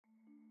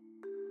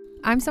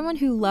I'm someone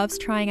who loves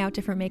trying out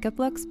different makeup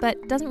looks,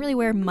 but doesn't really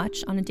wear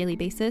much on a daily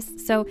basis,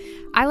 so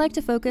I like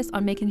to focus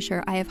on making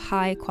sure I have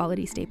high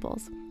quality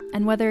staples.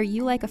 And whether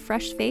you like a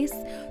fresh face,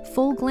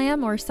 full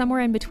glam, or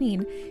somewhere in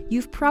between,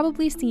 you've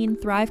probably seen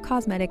Thrive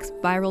Cosmetics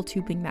Viral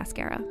Tubing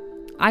Mascara.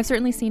 I've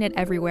certainly seen it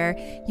everywhere.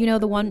 You know,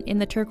 the one in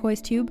the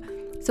turquoise tube?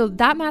 So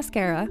that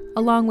mascara,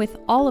 along with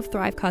all of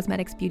Thrive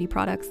Cosmetics beauty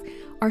products,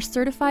 are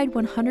certified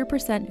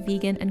 100%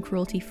 vegan and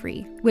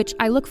cruelty-free, which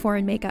I look for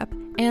in makeup,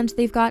 and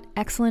they've got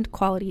excellent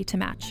quality to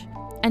match.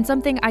 And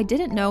something I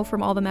didn't know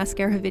from all the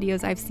mascara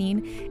videos I've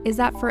seen is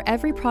that for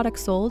every product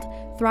sold,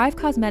 Thrive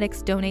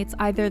Cosmetics donates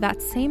either that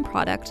same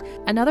product,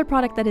 another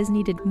product that is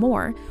needed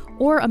more,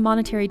 or a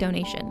monetary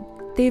donation.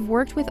 They've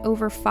worked with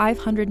over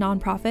 500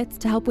 nonprofits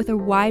to help with a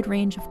wide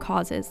range of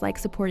causes like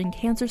supporting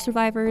cancer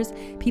survivors,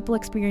 people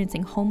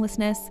experiencing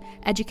homelessness,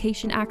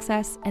 education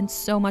access, and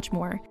so much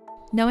more.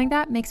 Knowing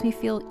that makes me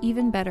feel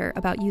even better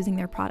about using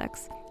their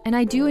products. And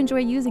I do enjoy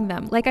using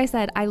them. Like I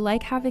said, I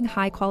like having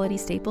high quality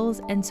staples,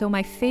 and so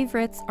my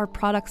favorites are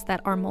products that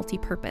are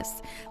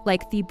multi-purpose,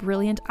 like the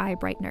Brilliant Eye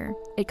Brightener.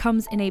 It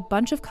comes in a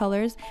bunch of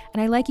colors,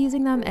 and I like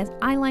using them as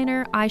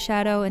eyeliner,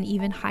 eyeshadow, and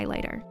even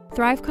highlighter.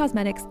 Thrive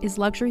Cosmetics is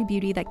luxury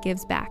beauty that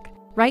gives back.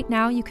 Right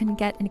now, you can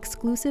get an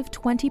exclusive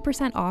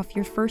 20% off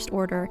your first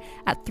order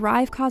at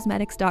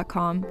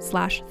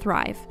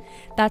thrivecosmetics.com/thrive.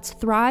 That's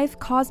Thrive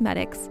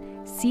Cosmetics,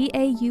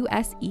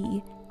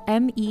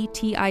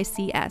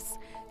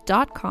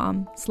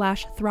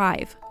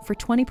 CAUSEMETICS.com/thrive for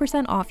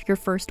 20% off your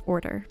first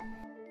order.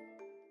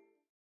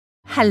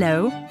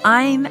 Hello,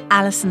 I'm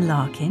Alison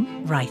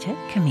Larkin, writer,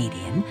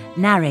 comedian,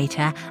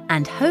 narrator,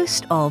 and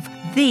host of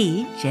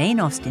the Jane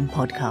Austen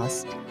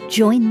podcast.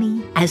 Join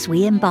me as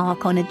we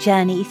embark on a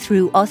journey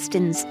through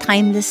Austen's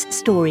timeless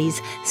stories,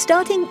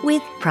 starting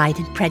with Pride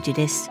and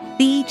Prejudice.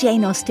 The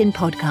Jane Austen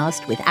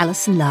podcast with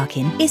Alison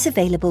Larkin is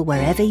available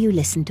wherever you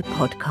listen to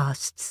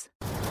podcasts.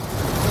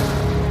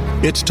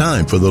 It's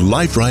time for the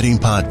Life Writing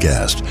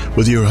Podcast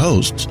with your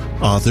hosts,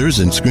 authors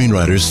and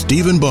screenwriters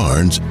Stephen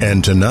Barnes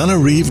and Tanana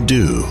Reeve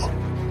Dew.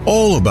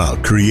 All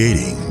about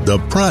creating the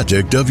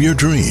project of your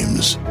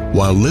dreams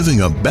while living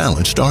a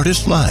balanced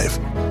artist life.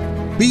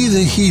 Be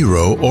the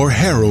hero or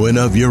heroine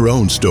of your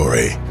own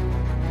story.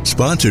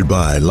 Sponsored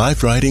by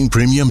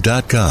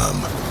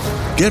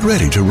LifeWritingPremium.com. Get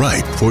ready to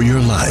write for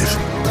your life.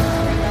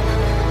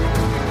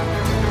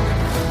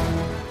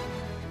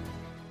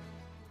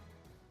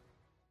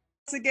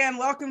 Once again,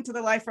 welcome to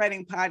the Life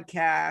Writing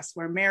Podcast,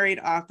 where married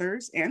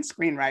authors and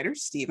screenwriters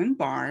Stephen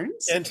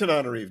Barnes and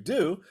Tanana Reeve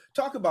Dew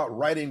talk about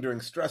writing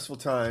during stressful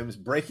times,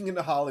 breaking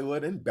into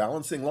Hollywood, and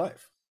balancing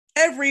life.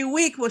 Every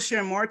week, we'll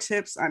share more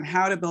tips on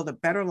how to build a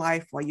better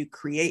life while you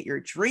create your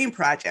dream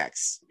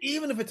projects.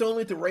 Even if it's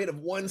only at the rate of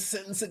one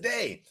sentence a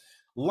day.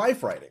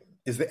 Life writing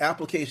is the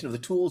application of the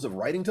tools of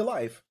writing to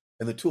life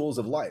and the tools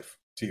of life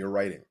to your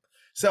writing.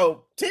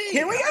 So, T,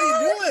 Here we how are.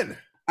 are you doing?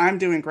 I'm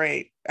doing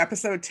great.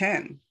 Episode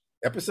 10.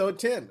 Episode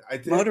 10.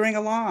 Motoring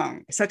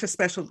along. Such a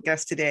special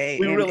guest today.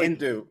 We really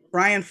do.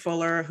 Bryan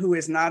Fuller, who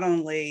is not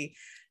only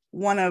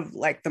one of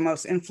the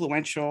most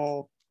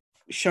influential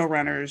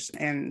showrunners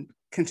in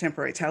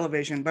contemporary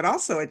televition, but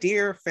also a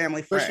dear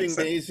family friend. Pushing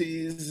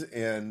Daisies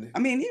and... I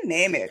mean, you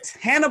name it.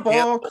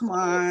 Hannibal, come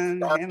on.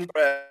 Star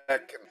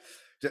Trek,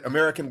 and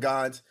American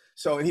Gods.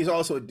 So, and he's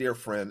also a dear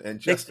friend and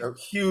just a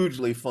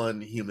hugely fun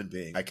human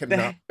being. I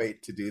cannot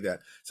wait to do that.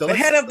 So the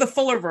head of the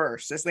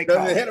Fullerverse, as they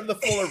call it. The head of the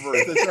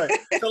Fullerverse, that's right.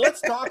 So let's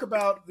talk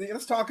about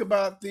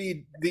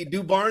the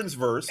Du Barnes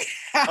verse.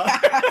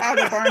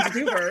 The Barnes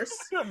Du verse.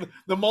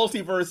 The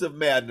multiverse of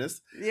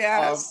madness.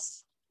 Yes.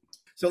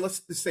 So let's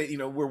just say,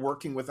 we're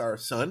working with our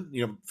son.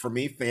 For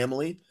me,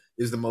 family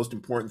is the most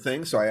important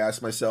thing. So I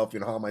asked myself,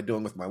 how am I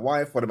doing with my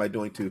wife? What am I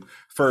doing to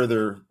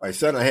further my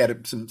son? I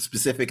had some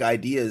specific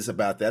ideas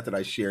about that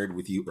I shared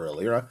with you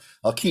earlier.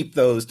 I'll keep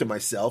those to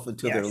myself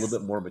until they're a little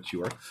bit more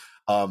mature.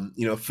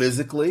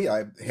 Physically,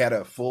 I had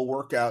a full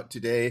workout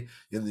today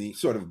in the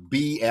sort of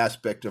B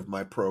aspect of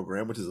my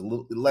program, which is a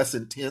little less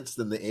intense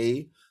than the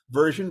A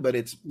version, but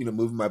it's,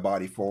 moving my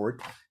body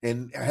forward.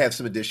 And I have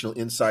some additional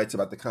insights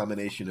about the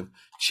combination of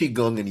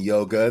Qigong and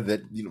yoga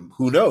that,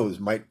 who knows,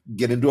 might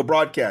get into a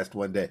broadcast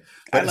one day.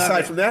 But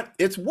aside from that,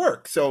 it's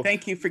work. So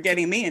thank you for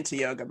getting me into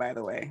yoga, by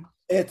the way.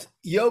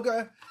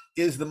 Yoga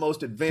is the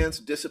most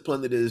advanced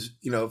discipline that is,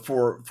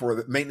 for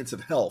the maintenance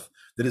of health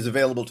that is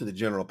available to the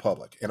general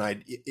public. And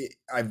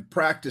I've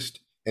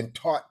practiced and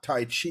taught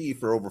Tai Chi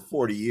for over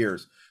 40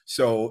 years.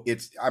 So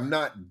I'm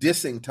not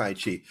dissing Tai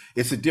Chi.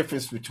 It's the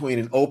difference between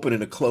an open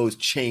and a closed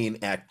chain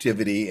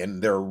activity.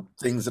 And there are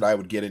things that I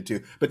would get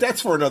into, but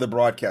that's for another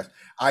broadcast.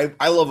 I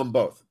love them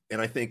both. And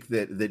I think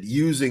that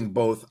using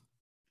both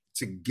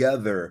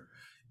together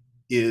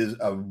is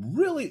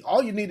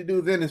all you need to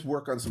do then is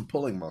work on some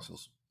pulling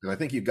muscles. And I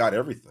think you've got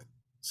everything.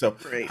 So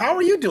Great. How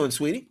are you doing,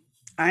 sweetie?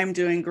 I'm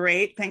doing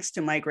great. Thanks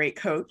to my great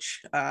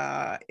coach.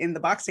 In the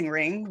boxing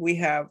ring, we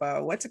have,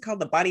 what's it called?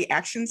 The body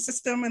action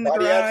system in the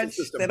garage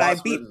that I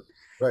beat.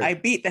 Right. I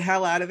beat the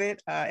hell out of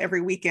it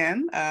every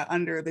weekend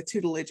under the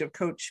tutelage of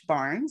Coach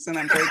Barnes. And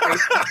I'm very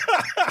grateful.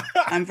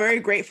 I'm very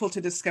grateful to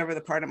discover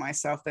the part of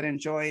myself that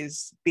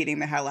enjoys beating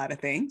the hell out of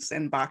things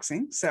and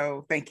boxing.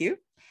 So thank you.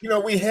 You know,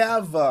 we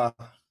have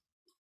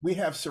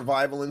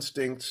survival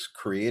instincts,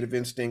 creative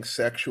instincts,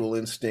 sexual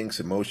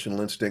instincts,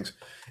 emotional instincts.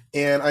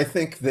 And I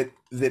think that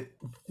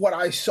what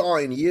I saw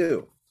in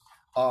you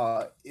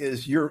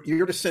is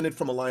you're descended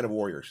from a line of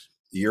warriors.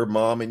 Your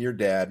mom and your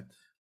dad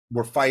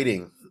were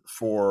fighting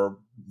for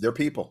their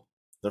people,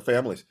 their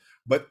families,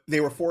 but they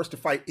were forced to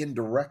fight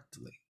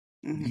indirectly.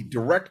 Mm-hmm. The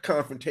direct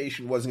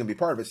confrontation wasn't going to be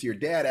part of it. So your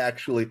dad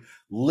actually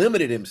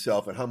limited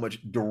himself at how much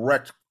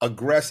direct,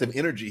 aggressive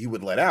energy he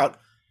would let out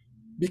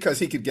because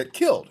he could get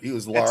killed. He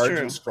was large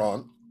and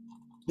strong.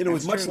 And it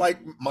was much like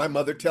my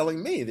mother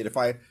telling me that if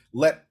I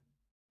let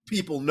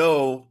people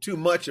know too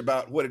much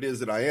about what it is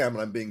that I am,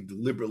 and I'm being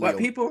deliberately... What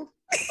people?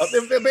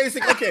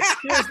 Basically, okay,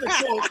 here's the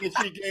quote that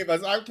she gave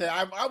us. Okay,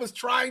 I was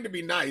trying to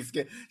be nice.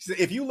 She said,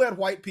 if you let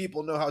white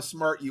people know how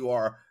smart you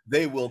are,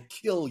 they will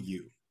kill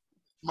you.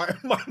 My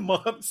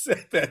mom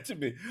said that to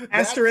me.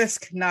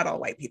 Asterisk, not all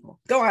white people.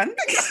 Go on.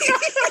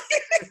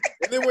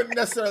 They wouldn't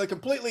necessarily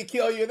completely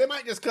kill you. They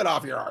might just cut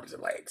off your arms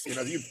and legs. You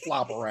know, you'd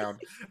flop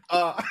around.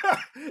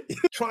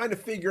 Trying to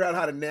figure out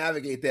how to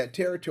navigate that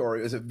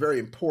territory is a very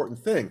important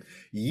thing.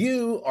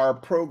 You are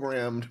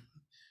programmed.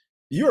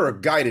 You're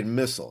a guided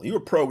missile. You were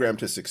programmed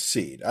to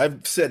succeed.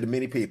 I've said to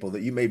many people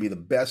that you may be the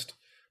best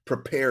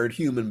prepared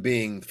human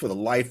being for the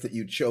life that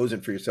you've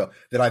chosen for yourself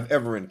that I've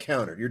ever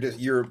encountered.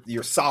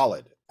 You're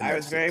solid. I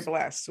was very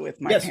blessed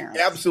with my parents.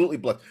 Yes, absolutely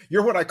blessed.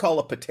 You're what I call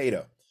a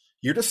potato.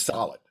 You're just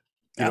solid.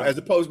 You know, as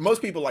opposed,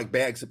 most people like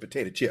bags of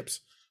potato chips.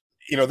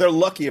 You know, they're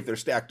lucky if they're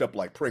stacked up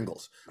like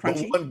Pringles.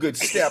 Crunchy. But one good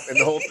step and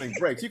the whole thing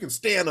breaks. You can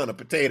stand on a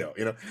potato,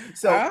 you know.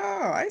 So,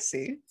 oh, I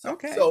see.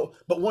 Okay. So,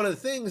 but one of the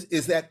things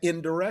is that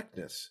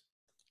indirectness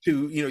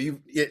to, you know,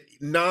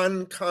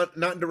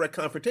 non-direct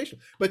confrontation.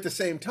 But at the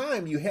same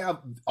time, you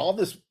have all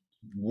this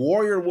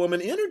warrior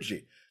woman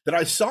energy that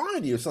I saw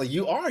in you. It's like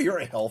you're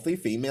a healthy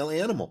female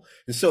animal.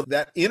 And so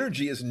that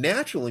energy is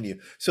natural in you.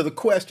 So the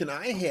question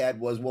I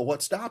had was, well,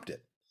 what stopped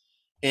it?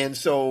 And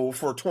so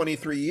for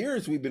 23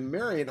 years, we've been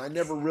married. I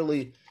never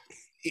really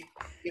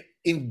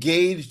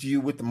engaged you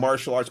with the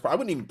martial arts. I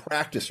wouldn't even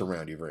practice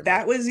around you very much.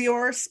 That was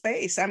your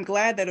space. I'm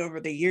glad that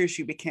over the years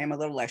you became a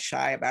little less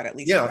shy about at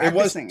least. Yeah,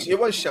 practicing. it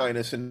was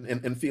shyness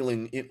and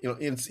feeling, you know,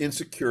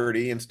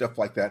 insecurity and stuff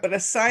like that. But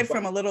aside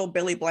from a little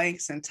Billy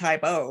Blanks and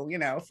Tybo, you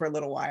know, for a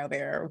little while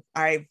there,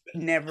 I've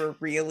never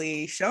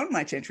really shown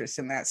much interest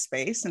in that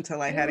space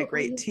until I had a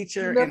great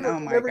teacher. And oh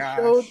my gosh,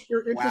 showed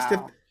your interest.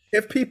 wow.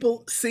 If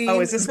people see,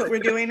 oh, is this what we're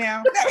doing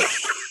now? is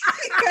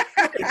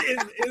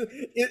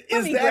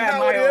that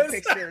how it is?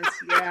 Pictures.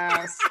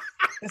 Yes.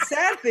 The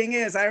sad thing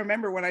is, I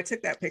remember when I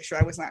took that picture,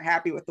 I was not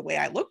happy with the way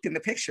I looked in the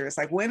picture. It's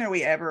like, when are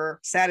we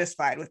ever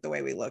satisfied with the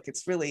way we look?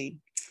 It's really,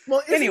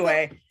 well,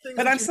 anyway,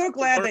 but I'm so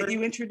glad that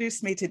you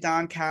introduced me to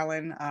Don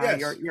Callan,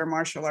 yes. your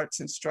martial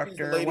arts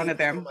instructor, one of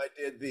them. I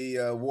did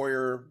the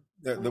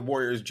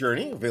Warrior's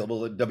Journey,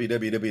 available at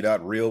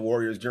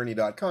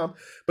www.realwarriorsjourney.com.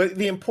 But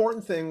the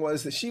important thing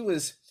was that she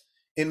was,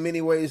 in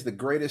many ways, the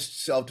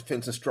greatest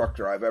self-defense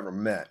instructor I've ever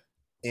met.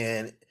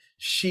 And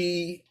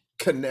she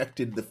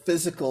connected the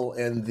physical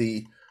and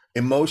the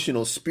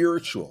emotional,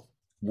 spiritual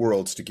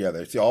worlds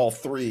together. It's all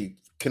three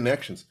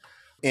connections.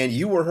 And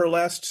you were her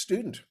last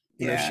student.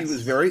 You know, she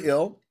was very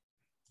ill.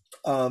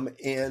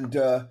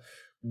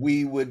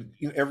 We would,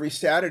 every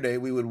Saturday,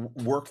 we would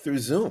work through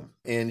Zoom,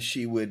 and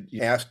she would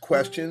ask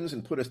questions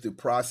and put us through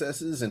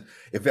processes and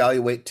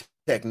evaluate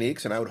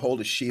techniques. And I would hold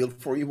a shield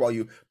for you while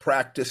you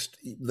practiced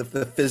the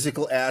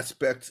physical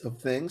aspects of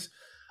things.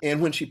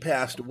 And when she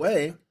passed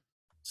away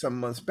some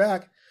months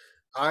back,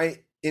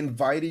 I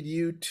invited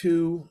you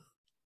to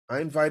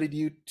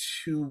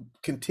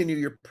continue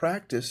your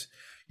practice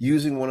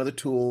using one of the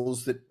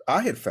tools that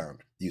I had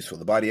found useful,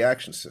 the body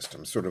action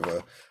system, sort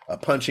of a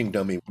punching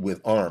dummy with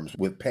arms,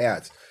 with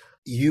pads.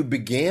 You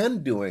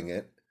began doing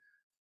it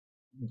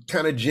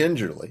kind of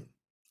gingerly,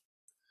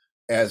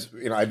 as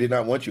you know, I did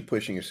not want you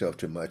pushing yourself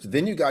too much.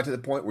 Then you got to the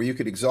point where you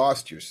could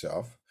exhaust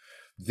yourself.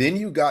 Then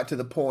you got to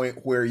the point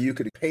where you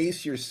could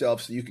pace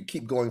yourself so you could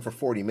keep going for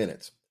 40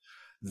 minutes.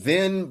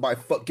 Then by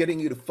getting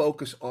you to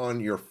focus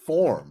on your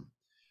form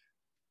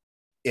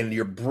and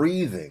your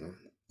breathing,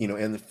 you know,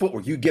 and the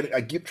footwork, I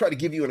try to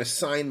give you an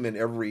assignment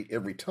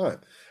every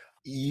time.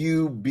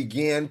 There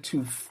began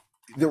to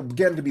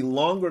be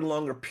longer and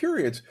longer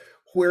periods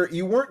where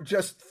you weren't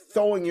just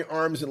throwing your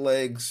arms and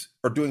legs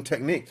or doing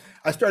technique.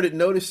 I started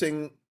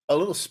noticing a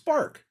little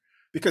spark,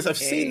 because I've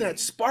seen that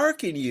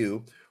spark in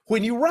you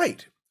when you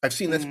write. I've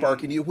seen that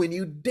spark in you when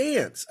you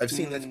dance. I've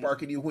seen that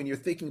spark in you when you're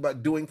thinking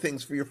about doing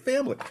things for your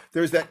family.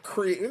 There's that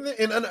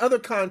in other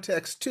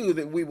contexts too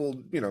that we will,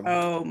 you know.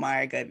 Oh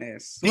my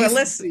goodness! Well,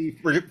 listen,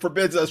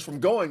 forbids us from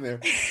going there.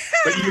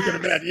 But you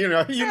can imagine, you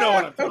know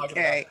what I'm talking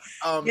about.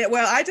 Yeah.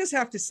 Well, I just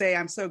have to say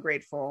I'm so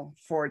grateful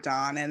for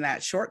Dawn and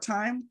that short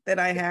time that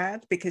I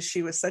had, because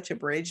she was such a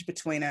bridge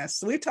between us.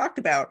 So we've talked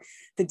about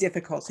the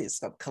difficulties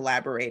of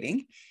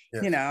collaborating.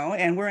 you know,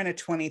 and we're in a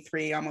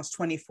 23, almost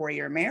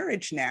 24-year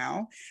marriage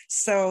now.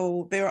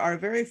 So there are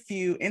very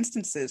few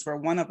instances where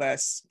one of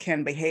us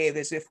can behave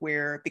as if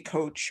we're the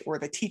coach or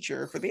the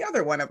teacher for the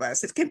other one of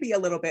us. It can be a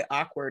little bit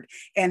awkward.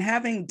 And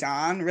having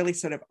Don really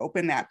sort of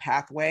open that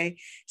pathway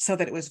so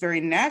that it was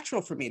very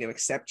natural for me to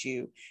accept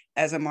you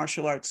as a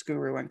martial arts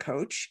guru and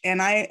coach.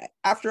 And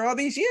after all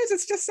these years,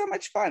 it's just so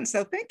much fun.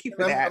 So thank you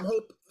for that.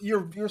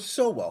 You're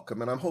so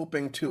welcome. And I'm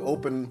hoping to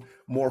open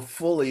more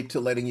fully to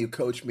letting you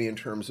coach me in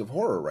terms of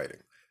horror writing,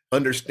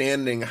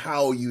 understanding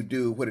how you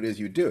do what it is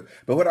you do.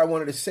 But what I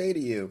wanted to say to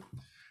you,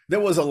 there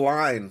was a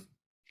line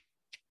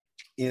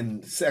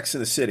in Sex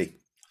and the City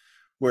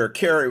where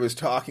Carrie was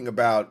talking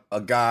about a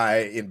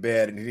guy in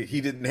bed and he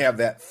didn't have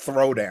that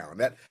throwdown,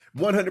 that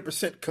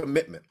 100%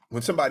 commitment.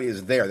 When somebody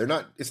is there,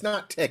 it's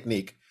not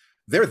technique.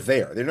 They're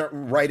there. They're not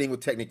writing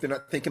with technique. They're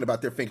not thinking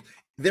about their fingers.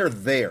 They're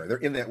there. They're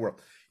in that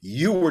world.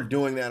 You were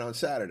doing that on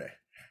Saturday.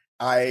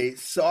 I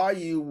saw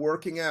you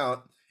working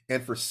out,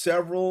 and for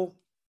several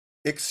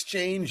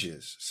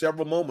exchanges,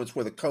 several moments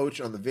where the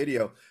coach on the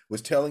video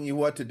was telling you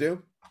what to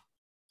do,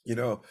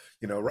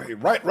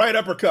 right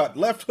uppercut,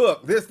 left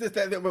hook, this,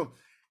 that.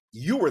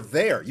 You were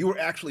there. You were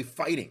actually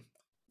fighting.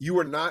 You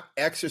were not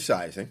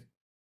exercising.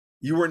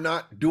 You were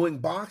not doing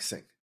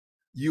boxing.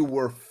 You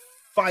were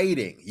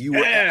fighting. You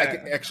were.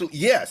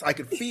 I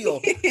could feel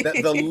that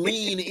the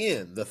lean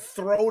in, the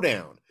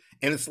throwdown,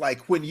 and it's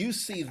like when you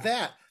see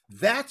that,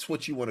 that's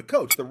what you want to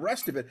coach. The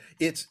rest of it,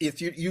 it's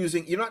you're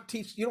using. You don't want to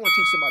teach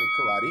somebody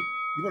karate.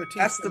 You want to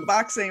teach. That's the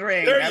boxing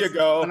ring. You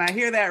go. When I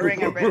hear that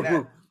ring, I ring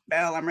that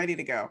bell. I'm ready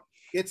to go.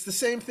 It's the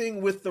same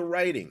thing with the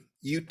writing.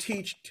 You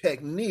teach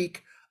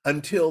technique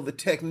until the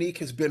technique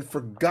has been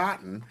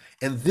forgotten,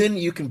 and then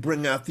you can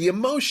bring out the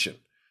emotion.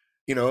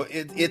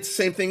 It's the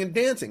same thing in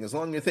dancing. As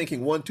long as you're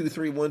thinking 1, 2,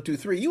 3, 1, 2,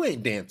 3, you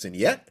ain't dancing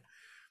yet.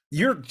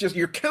 You're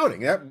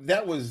counting.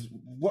 That was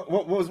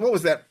what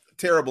was that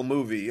terrible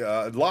movie,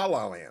 La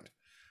La Land?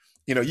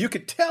 You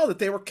could tell that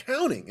they were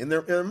counting in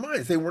their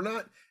minds. They were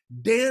not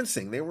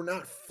dancing. They were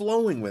not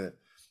flowing with it.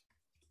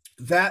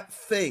 That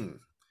thing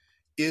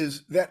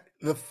is that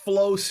the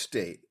flow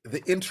state,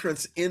 the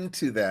entrance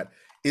into that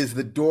is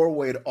the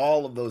doorway to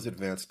all of those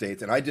advanced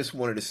states. And I just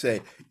wanted to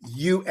say,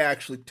 you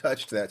actually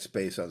touched that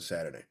space on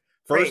Saturday.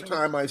 First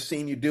time I've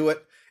seen you do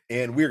it,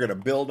 and we're going to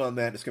build on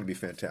that. It's going to be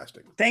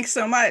fantastic. Thanks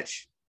so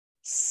much.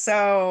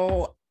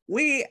 So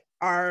we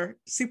are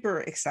super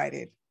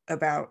excited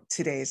about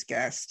today's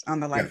guest on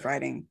the Life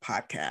Writing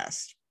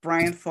Podcast.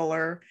 Bryan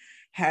Fuller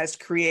has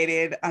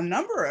created a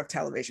number of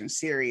television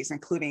series,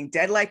 including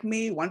Dead Like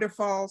Me,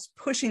 Wonderfalls,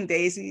 Pushing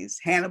Daisies,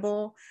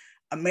 Hannibal,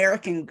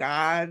 American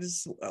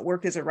Gods,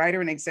 worked as a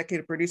writer and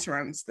executive producer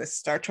on the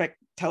Star Trek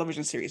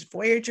television series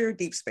Voyager,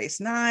 Deep Space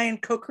Nine,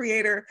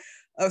 co-creator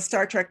of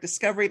Star Trek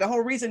Discovery. The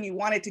whole reason you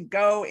wanted to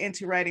go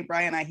into writing,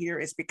 Bryan, I hear,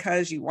 is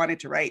because you wanted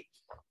to write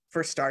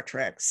for Star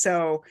Trek.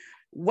 So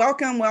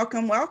welcome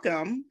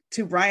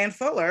to Bryan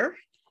Fuller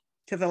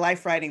to the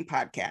Life Writing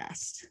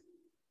Podcast.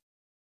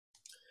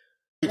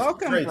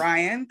 Welcome, great.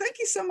 Bryan. Thank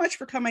you so much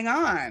for coming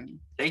on.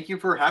 Thank you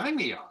for having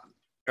me on.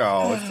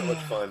 Oh, it's so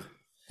much fun.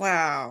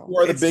 Wow. You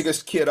are the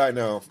biggest kid I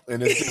know.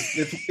 And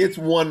it's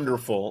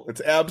wonderful.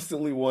 It's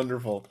absolutely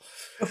wonderful.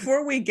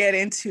 Before we get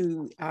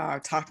into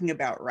talking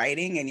about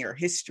writing and your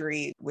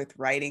history with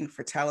writing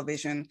for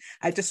television,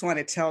 I just want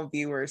to tell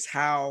viewers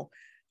how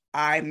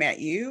I met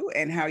you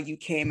and how you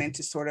came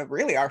into sort of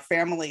really our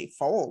family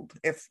fold,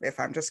 if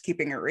I'm just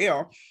keeping it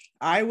real.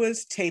 I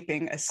was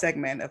taping a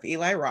segment of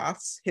Eli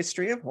Roth's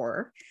History of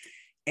Horror,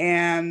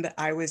 and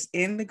I was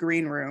in the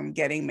green room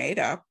getting made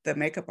up, the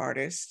makeup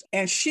artist,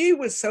 and she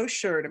was so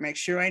sure to make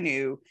sure I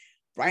knew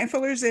Bryan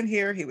Fuller's in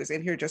here. He was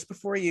in here just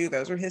before you.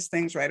 Those are his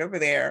things right over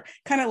there.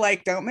 Kind of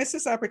like, don't miss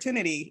this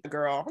opportunity,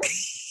 girl.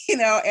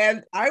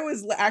 And I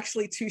was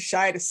actually too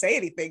shy to say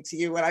anything to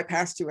you when I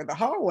passed you in the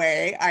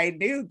hallway. I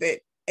knew that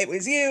it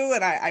was you.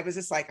 And I was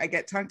just like, I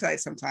get tongue-tied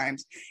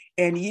sometimes.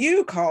 And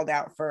you called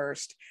out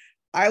first,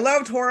 I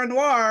loved horror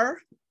noir.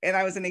 And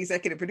I was an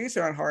executive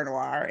producer on horror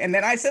noir. And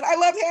then I said, I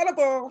loved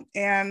Hannibal,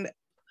 and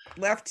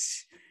left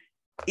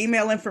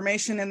email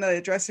information in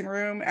the dressing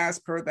room as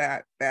per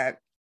that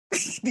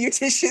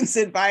beautician's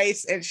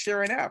advice. And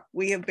sure enough,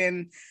 we have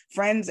been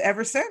friends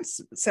ever since.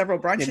 Several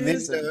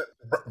brunches. And then,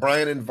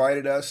 Bryan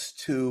invited us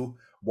to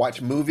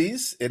watch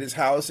movies at his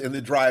house in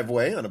the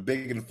driveway on a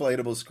big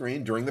inflatable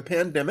screen during the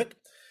pandemic.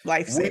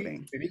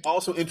 Life-saving. He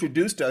also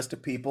introduced us to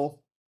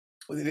people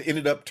that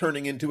ended up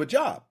turning into a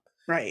job.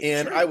 Right.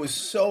 And I was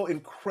so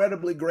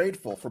incredibly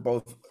grateful for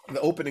both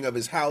the opening of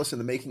his house and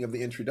the making of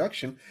the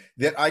introduction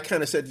that I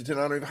kind of said to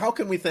Tanana, how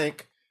can we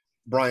thank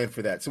Bryan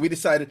for that? So we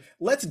decided,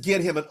 let's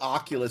get him an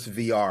Oculus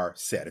VR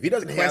set. If he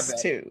doesn't have that,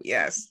 too,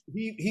 yes,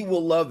 he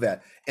will love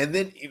that. And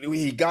then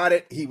he got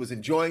it. He was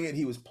enjoying it.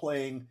 He was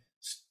playing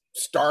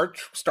Star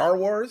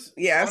Wars.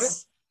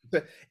 Yes.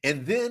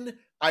 And then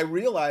I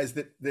realized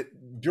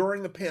that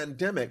during the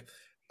pandemic,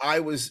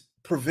 I was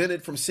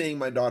prevented from seeing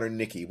my daughter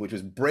Nikki, which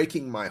was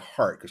breaking my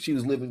heart because she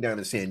was living down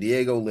in San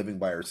Diego, living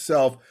by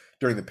herself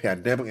during the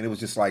pandemic, and it was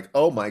just like,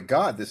 oh my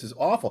God, this is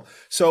awful.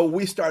 So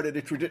we started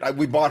a tradition.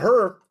 We bought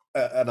her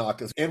an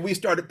Oculus, and we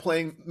started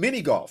playing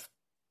mini golf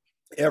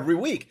every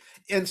week.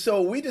 And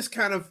so we just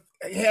kind of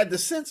had the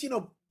sense,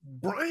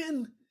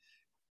 Bryan's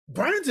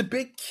a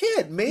big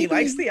kid. Maybe he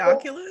likes the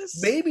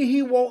Oculus. Maybe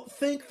he won't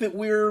think that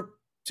we're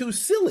too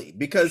silly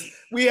because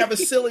we have a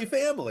silly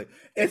family.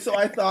 And so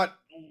I thought,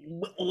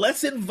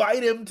 let's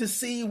invite him to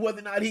see whether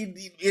or not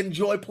he'd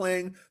enjoy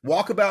playing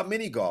walkabout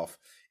mini golf.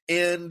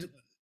 And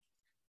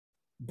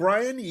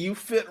Bryan, you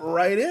fit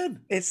right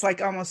in. It's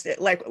like almost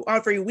like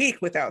every week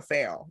without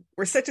fail.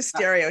 We're such a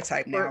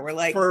stereotype now. We're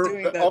like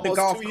doing the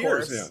golf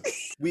course.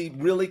 We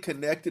really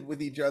connected with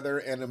each other,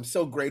 and I'm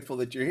so grateful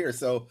that you're here.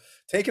 So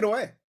take it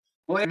away.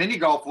 Well, mini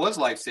golf was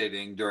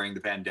life-saving during the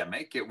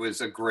pandemic. It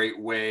was a great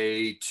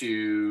way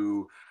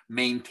to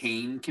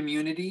maintain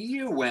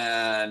community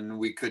when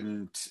we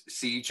couldn't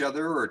see each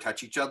other or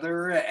touch each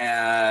other.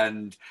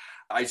 And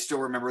I still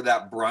remember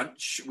that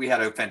brunch. We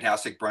had a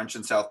fantastic brunch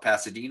in South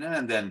Pasadena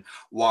and then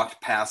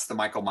walked past the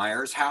Michael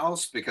Myers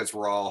house because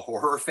we're all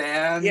horror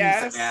fans.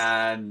 Yes.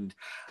 And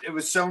it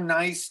was so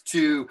nice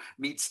to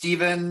meet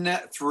Stephen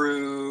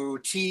through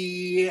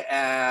tea.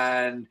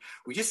 And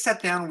we just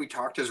sat down and we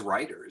talked as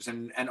writers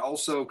and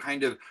also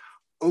kind of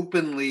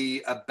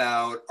openly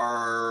about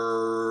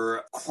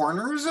our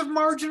corners of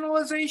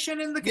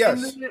marginalization in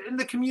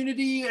the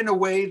community in a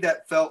way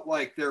that felt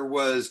like there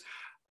was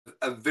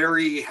a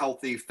very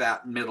healthy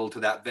fat middle to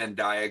that Venn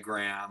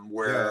diagram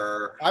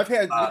where I've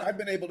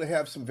been able to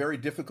have some very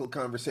difficult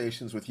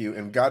conversations with you,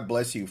 and God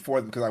bless you for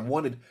them, because I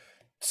wanted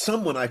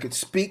someone I could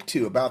speak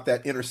to about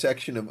that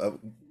intersection of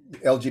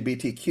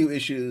LGBTQ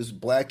issues,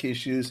 Black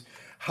issues.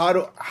 How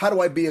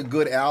do I be a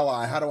good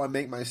ally? How do I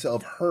make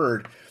myself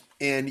heard?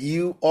 And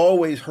you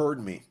always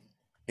heard me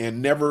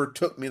and never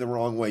took me the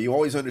wrong way. You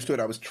always understood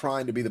I was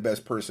trying to be the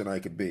best person I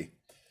could be.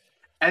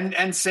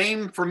 And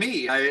same for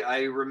me.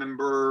 I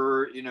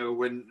remember,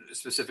 when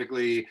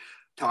specifically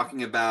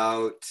talking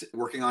about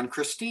working on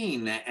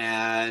Christine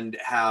and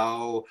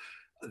how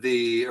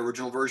the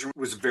original version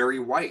was very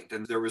white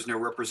and there was no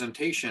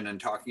representation, and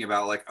talking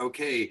about like,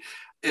 okay,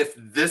 if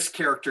this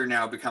character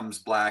now becomes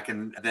Black,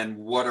 and then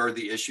what are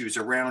the issues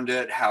around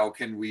it? How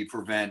can we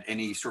prevent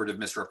any sort of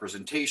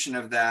misrepresentation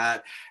of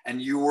that?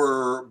 And you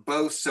were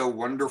both so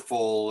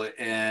wonderful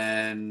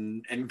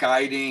in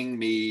guiding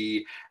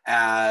me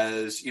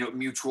as,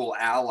 mutual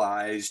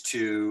allies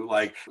to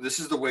like, this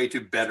is the way to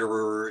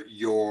better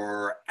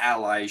your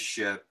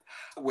allyship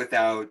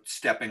without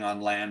stepping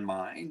on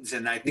landmines.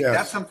 And I think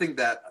that's something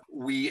that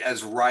we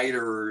as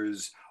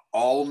writers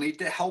all need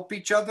to help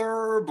each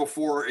other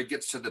before it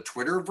gets to the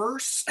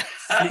Twitterverse.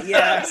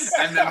 Yes.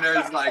 And then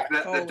there's like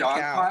the dog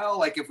pile.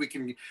 Like if we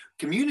can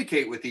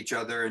communicate with each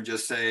other and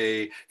just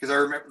say, because I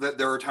remember that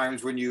there are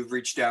times when you've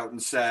reached out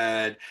and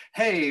said,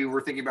 hey,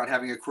 we're thinking about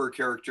having a queer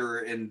character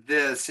in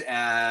this.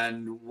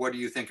 And what do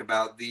you think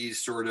about these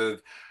sort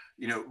of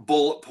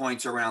bullet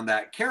points around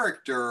that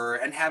character,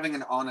 and having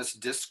an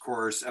honest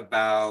discourse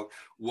about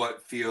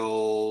what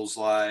feels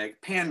like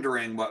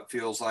pandering, what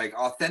feels like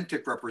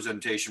authentic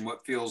representation,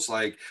 what feels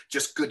like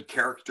just good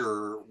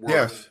character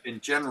work in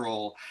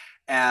general.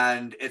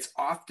 And it's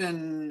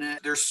often,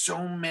 there's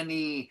so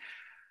many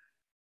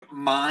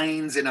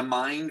minds in a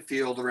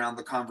minefield around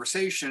the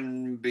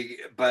conversation,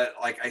 but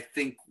like I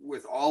think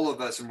with all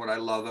of us, and what I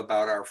love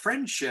about our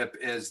friendship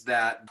is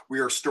that we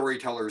are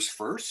storytellers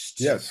first.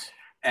 Yes.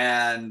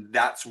 And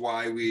that's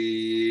why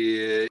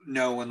we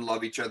know and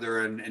love each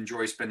other and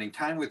enjoy spending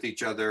time with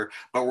each other.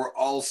 But we're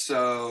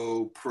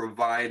also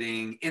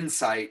providing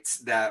insights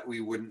that we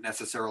wouldn't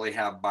necessarily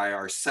have by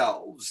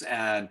ourselves.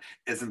 And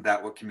isn't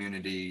that what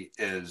community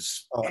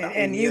is?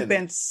 And you've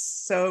been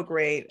so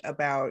great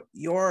about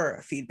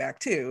your feedback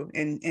too,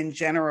 in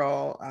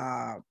general,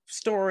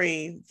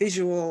 story,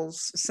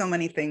 visuals, so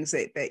many things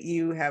that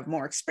you have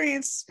more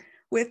experience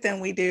with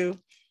than we do.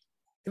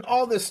 And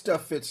all this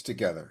stuff fits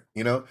together.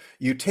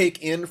 You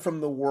take in from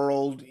the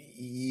world,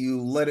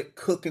 you let it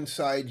cook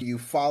inside you,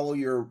 follow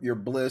your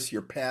bliss,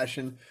 your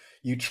passion.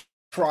 You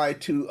try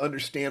to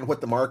understand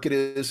what the market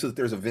is so that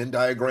there's a Venn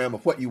diagram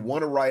of what you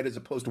want to write as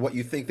opposed to what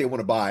you think they want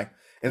to buy.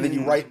 And then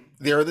you write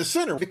there in the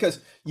center, because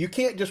you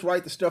can't just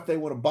write the stuff they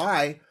want to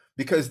buy,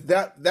 because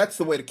that's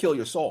the way to kill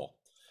your soul.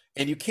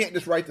 And you can't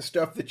just write the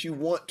stuff that you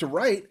want to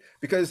write,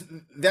 because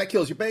that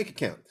kills your bank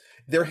account.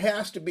 There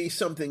has to be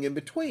something in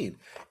between.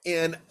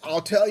 And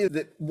I'll tell you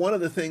that one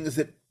of the things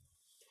that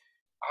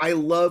I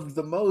loved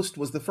the most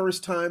was the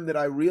first time that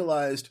I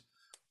realized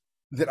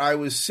that I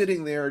was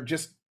sitting there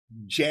just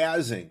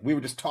jazzing. We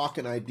were just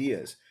talking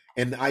ideas,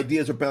 and the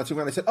ideas are bouncing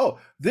around. I said, oh,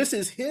 this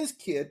is his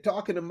kid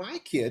talking to my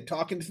kid,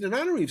 talking to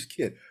Nana Reeves'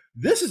 kid.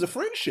 This is a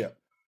friendship.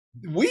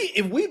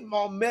 If we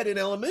all met in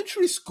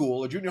elementary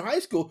school or junior high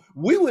school,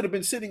 we would have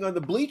been sitting on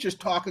the bleachers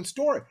talking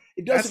story.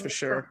 It doesn't That's for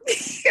sure.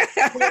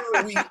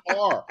 Where we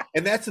are.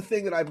 And that's the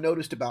thing that I've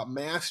noticed about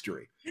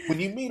mastery. When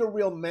you meet a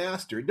real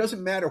master, it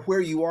doesn't matter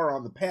where you are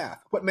on the path.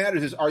 What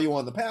matters is, are you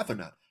on the path or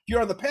not?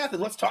 you're on the path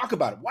and let's talk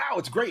about it. Wow,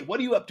 it's great. What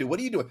are you up to? What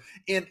are you doing?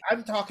 And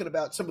I'm talking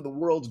about some of the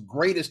world's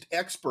greatest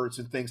experts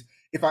and things.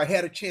 If I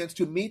had a chance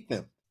to meet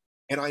them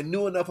and I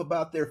knew enough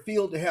about their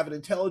field to have an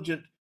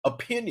intelligent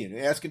opinion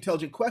and ask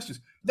intelligent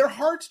questions, their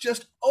hearts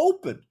just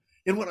open.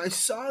 And when I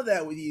saw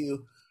that with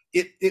you,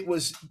 it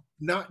was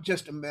not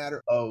just a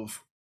matter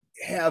of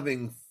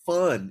having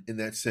fun in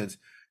that sense.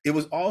 It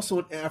was also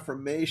an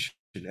affirmation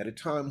at a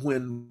time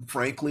when,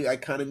 frankly, I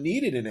kind of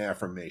needed an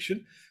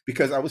affirmation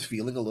because I was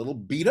feeling a little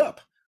beat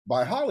up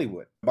by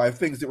Hollywood, by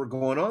things that were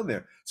going on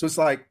there. So it's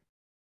like,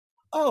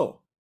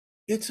 oh,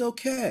 it's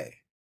okay.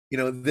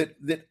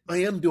 That I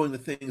am doing the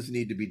things that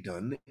need to be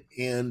done,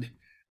 and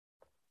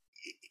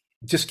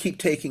just keep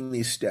taking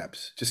these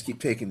steps. Just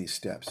keep taking these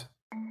steps.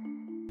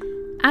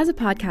 As a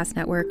podcast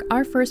network,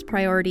 our first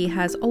priority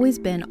has always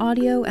been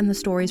audio and the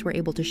stories we're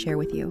able to share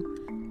with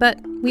you. But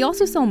we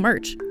also sell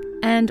merch,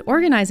 and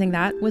organizing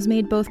that was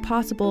made both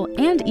possible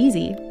and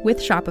easy with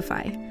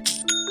Shopify.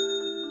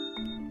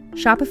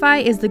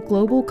 Shopify is the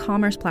global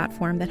commerce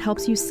platform that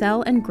helps you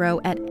sell and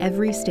grow at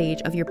every stage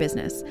of your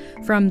business,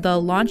 from the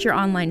launch your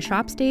online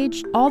shop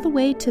stage all the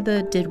way to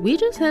the did we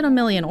just hit 1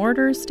 million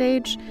orders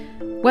stage.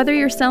 Whether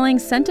you're selling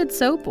scented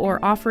soap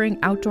or offering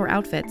outdoor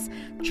outfits,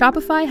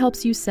 Shopify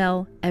helps you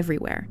sell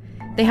everywhere.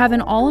 They have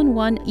an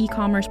all-in-one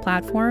e-commerce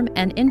platform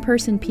and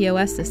in-person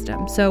POS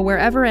system, so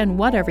wherever and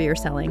whatever you're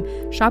selling,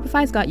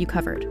 Shopify's got you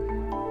covered.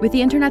 With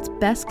the internet's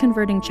best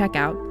converting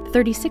checkout,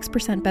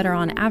 36% better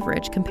on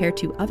average compared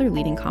to other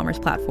leading commerce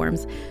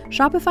platforms,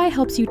 Shopify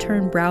helps you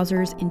turn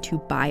browsers into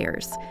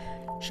buyers.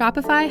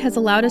 Shopify has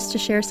allowed us to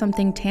share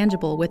something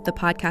tangible with the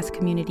podcast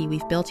community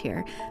we've built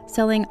here,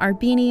 selling our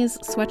beanies,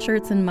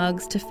 sweatshirts, and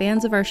mugs to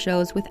fans of our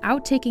shows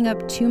without taking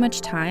up too much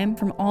time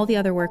from all the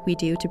other work we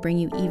do to bring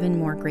you even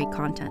more great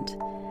content.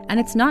 And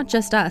it's not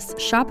just us.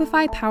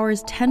 Shopify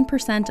powers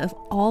 10% of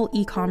all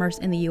e-commerce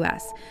in the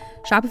US.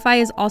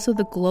 Shopify is also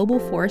the global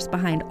force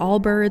behind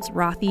Allbirds,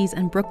 Rothy's,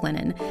 and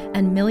Brooklinen,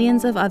 and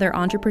millions of other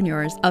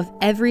entrepreneurs of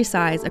every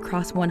size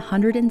across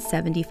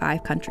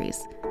 175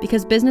 countries.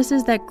 Because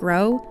businesses that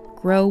grow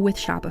with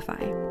Shopify.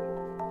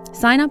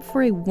 Sign up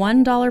for a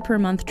 $1 per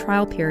month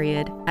trial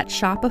period at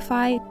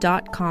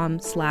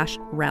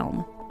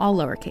shopify.com/realm, all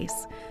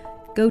lowercase.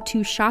 Go to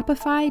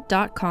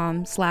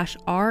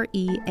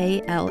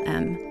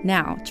shopify.com/REALM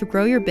now to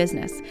grow your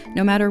business,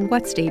 no matter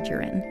what stage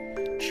you're in.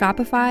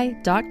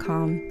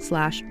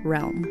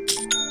 Shopify.com/realm.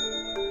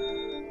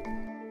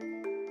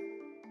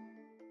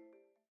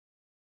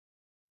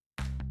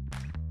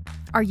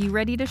 Are you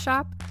ready to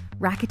shop?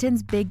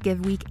 Rakuten's Big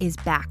Give Week is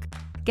back.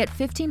 Get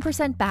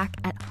 15% back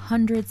at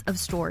hundreds of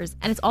stores,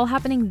 and it's all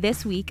happening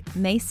this week,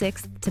 May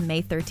 6th to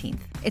May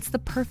 13th. It's the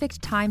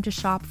perfect time to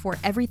shop for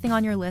everything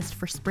on your list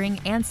for spring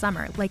and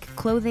summer, like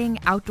clothing,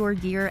 outdoor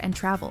gear, and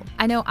travel.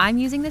 I know I'm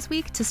using this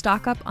week to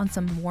stock up on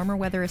some warmer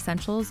weather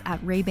essentials at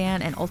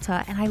Ray-Ban and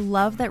Ulta, and I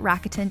love that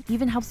Rakuten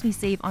even helps me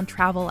save on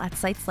travel at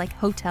sites like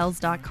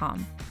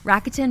Hotels.com.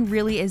 Rakuten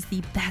really is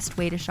the best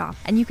way to shop,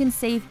 and you can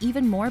save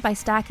even more by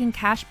stacking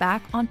cash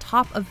back on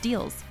top of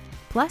deals.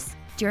 Plus,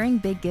 during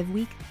Big Give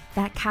Week,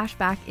 that cash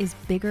back is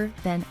bigger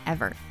than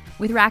ever.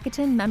 With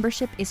Rakuten,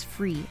 membership is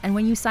free, and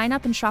when you sign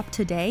up and shop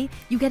today,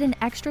 you get an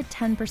extra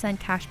 10%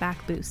 cash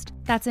back boost.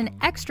 That's an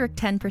extra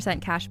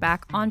 10% cash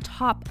back on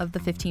top of the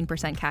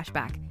 15% cash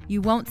back.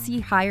 You won't see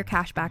higher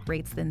cash back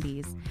rates than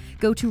these.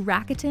 Go to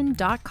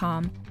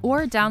Rakuten.com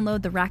or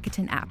download the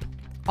Rakuten app.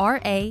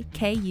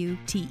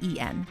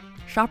 Rakuten.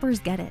 Shoppers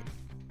get it.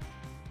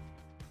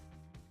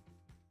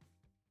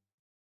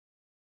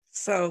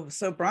 So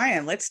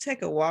Bryan, let's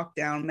take a walk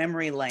down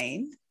memory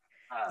lane.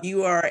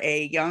 You are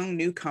a young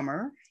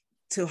newcomer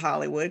to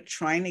Hollywood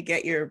trying to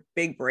get your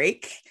big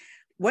break.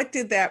 What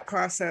did that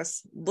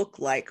process look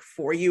like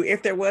for you?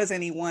 If there was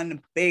any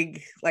one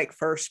big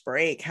first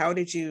break, how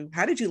did you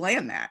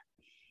land that?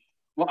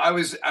 Well, I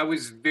was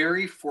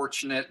very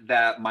fortunate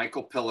that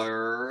Michael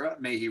Piller,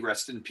 may he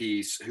rest in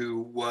peace, who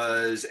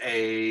was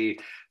a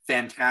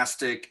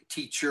fantastic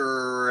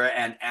teacher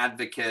and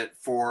advocate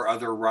for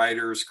other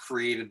writers,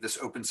 created this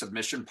open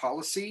submission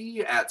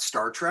policy at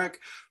Star Trek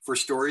for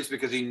stories,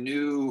 because he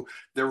knew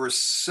there were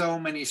so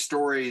many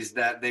stories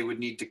that they would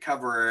need to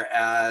cover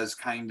as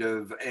kind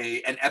of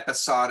an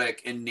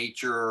episodic in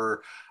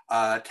nature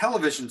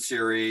television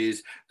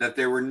series, that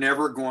they were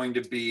never going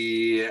to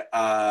be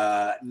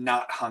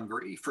not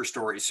hungry for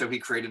stories. So he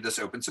created this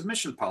open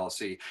submission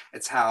policy.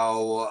 It's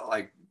how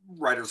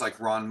writers like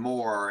Ron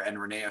Moore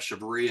and Renee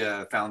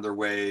Echevarria found their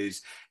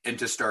ways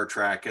into Star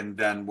Trek and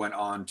then went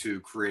on to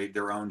create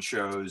their own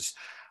shows.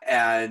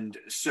 And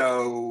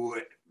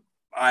so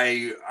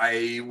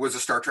I was a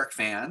Star Trek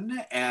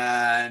fan,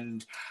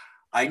 and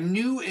I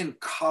knew in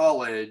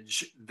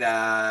college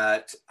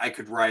that I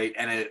could write,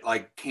 and it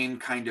came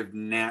kind of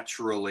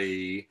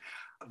naturally.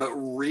 But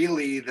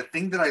really, the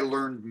thing that I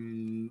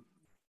learned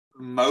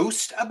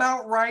most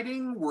about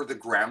writing were the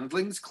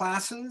Groundlings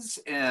classes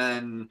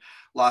in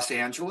Los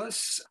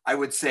Angeles. I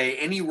would say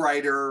any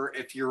writer,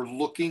 if you're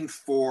looking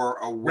for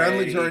a way...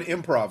 Groundlings are an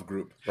improv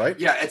group, right?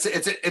 Yeah, it's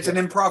an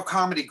improv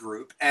comedy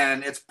group,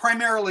 and it's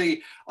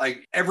primarily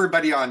like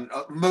everybody on,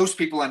 most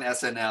people on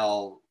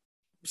SNL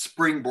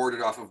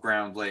springboarded off of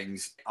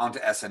Groundlings onto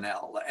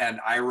SNL. And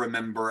I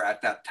remember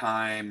at that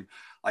time,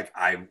 like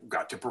I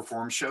got to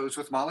perform shows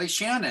with Molly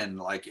Shannon,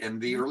 like in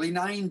the early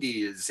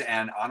 90s,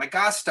 and Anna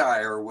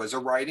Gasteyer was a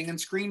writing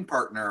and screen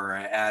partner,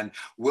 and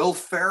Will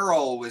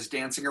Ferrell was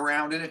dancing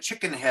around in a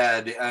chicken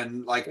head,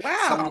 and like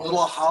some little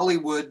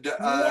Hollywood,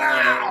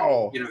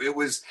 it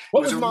was.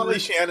 What was Molly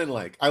Shannon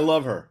like? I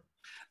love her.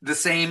 The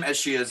same as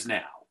she is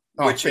now,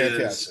 which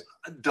fantastic. Is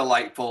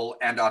delightful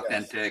and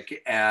authentic. Yes.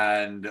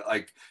 And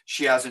like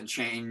she hasn't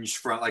changed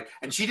from like,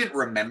 and she didn't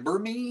remember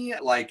me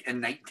like in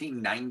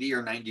 1990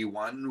 or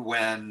 91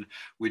 when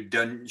we'd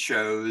done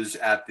shows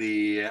at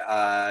the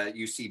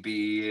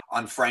UCB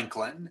on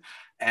Franklin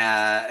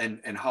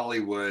and in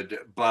Hollywood,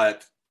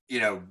 but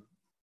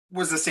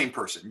was the same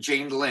person.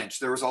 Jane Lynch.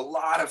 There was a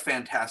lot of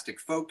fantastic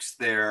folks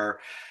there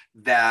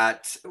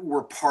that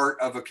were part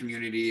of a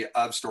community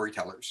of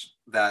storytellers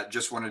that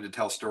just wanted to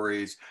tell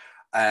stories.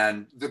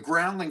 And the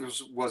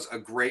Groundlings was a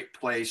great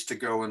place to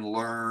go and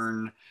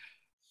learn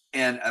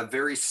in a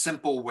very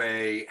simple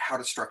way how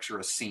to structure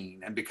a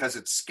scene. And because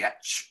it's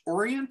sketch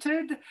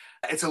oriented,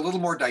 it's a little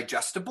more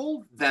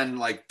digestible than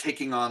like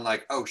taking on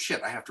like, oh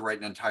shit, I have to write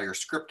an entire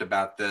script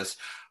about this.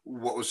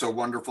 What was so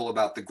wonderful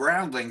about the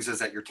Groundlings is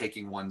that you're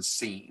taking one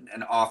scene,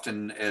 and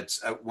often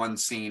it's one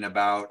scene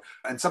about,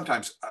 and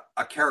sometimes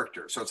a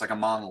character. So it's like a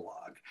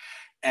monologue.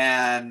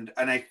 And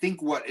I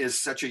think what is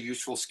such a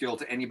useful skill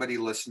to anybody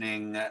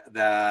listening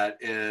that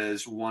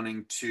is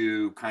wanting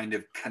to kind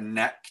of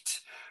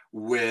connect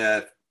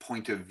with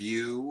point of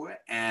view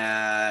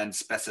and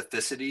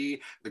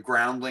specificity, the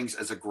Groundlings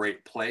is a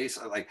great place.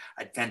 Like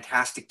I had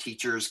fantastic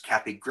teachers.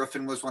 Kathy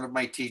Griffin was one of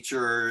my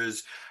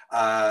teachers.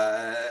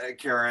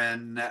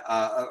 Karen,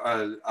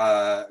 oh,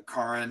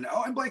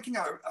 I'm blanking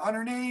on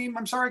her name.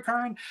 I'm sorry,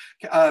 Karen.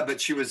 But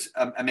she was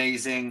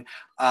amazing.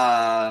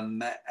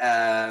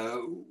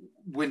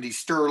 Wendy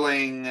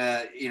Sterling,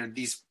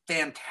 these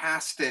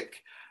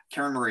fantastic,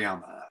 Karen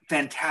Murayama,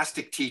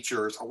 fantastic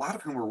teachers, a lot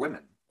of whom were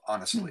women,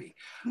 honestly,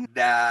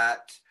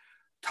 that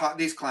taught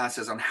these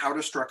classes on how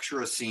to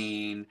structure a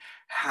scene,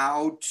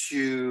 how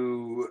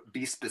to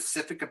be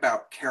specific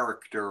about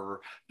character,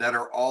 that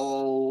are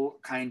all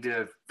kind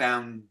of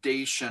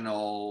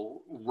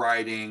foundational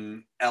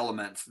writing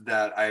elements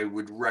that I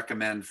would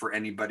recommend for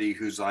anybody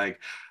who's like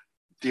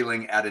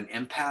feeling at an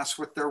impasse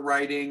with their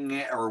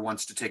writing or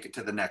wants to take it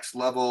to the next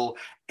level.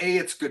 A,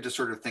 it's good to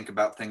sort of think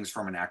about things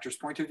from an actor's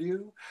point of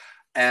view.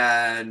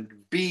 And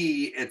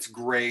B, it's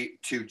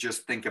great to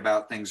just think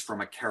about things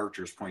from a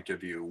character's point of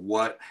view.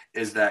 What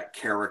is that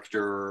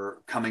character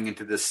coming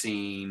into the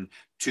scene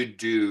to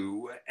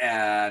do?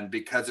 And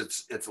because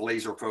it's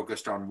laser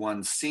focused on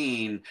one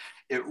scene,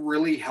 it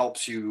really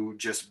helps you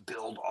just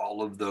build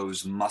all of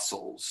those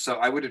muscles. So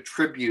I would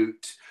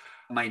attribute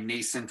my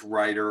nascent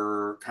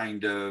writer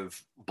kind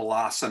of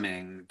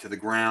blossoming to the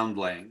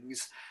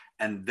Groundlings.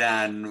 And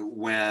then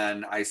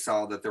when I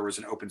saw that there was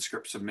an open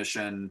script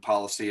submission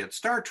policy at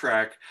Star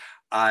Trek,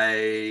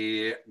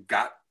 I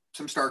got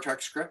some Star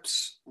Trek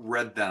scripts,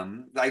 read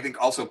them. I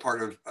think also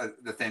part of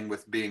the thing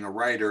with being a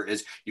writer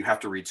is you have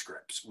to read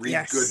scripts,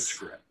 read good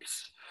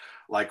scripts.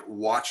 Like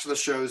watch the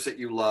shows that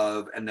you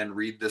love and then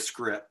read the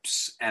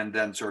scripts and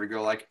then sort of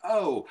go like,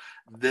 oh,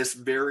 this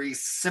very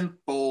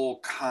simple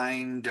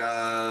kind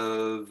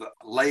of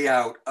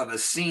layout of a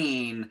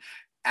scene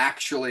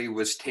actually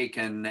was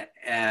taken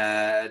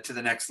to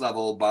the next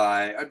level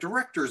by a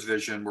director's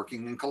vision,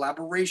 working in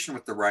collaboration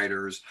with the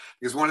writers.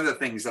 Because one of the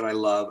things that I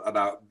love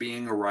about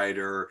being a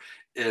writer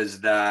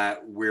is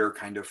that we're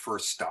kind of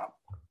first stop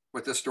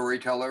with the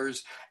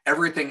storytellers.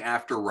 Everything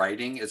after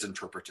writing is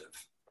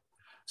interpretive.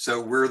 So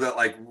we're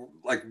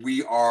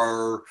we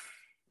are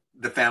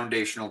the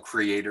foundational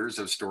creators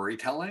of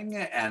storytelling,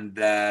 and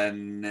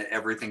then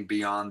everything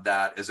beyond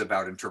that is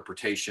about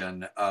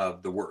interpretation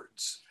of the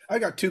words. I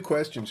got two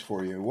questions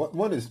for you.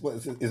 One is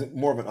it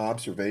more of an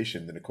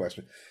observation than a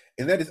question,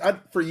 and that is,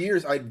 for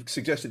years I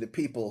suggested that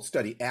people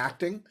study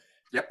acting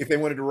if they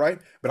wanted to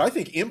write, but I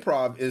think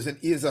improv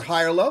is a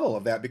higher level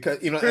of that because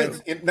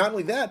and not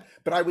only that,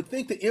 but I would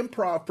think that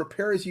improv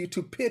prepares you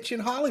to pitch in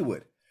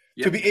Hollywood.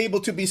 To be able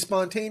to be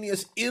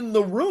spontaneous in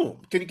the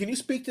room. Can you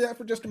speak to that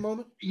for just a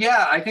moment?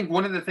 Yeah, I think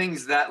one of the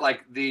things that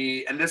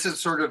and this is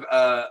sort of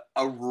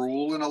a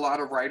rule in a lot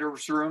of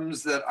writers'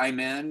 rooms that I'm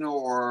in,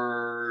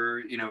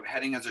 or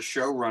heading as a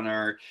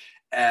showrunner,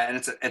 and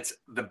it's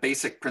the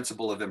basic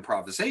principle of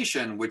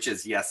improvisation, which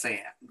is yes and.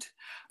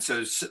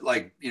 So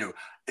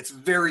it's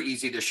very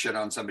easy to shit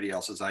on somebody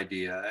else's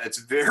idea. It's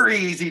very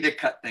easy to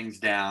cut things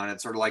down.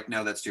 It's sort of like,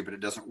 no, that's stupid. It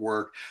doesn't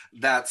work.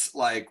 That's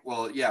like,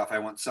 well, yeah, if I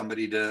want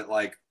somebody to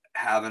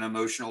have an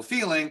emotional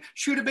feeling,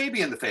 shoot a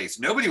baby in the face.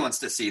 Nobody wants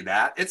to see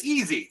that. It's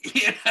easy,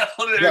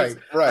 Right.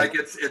 Like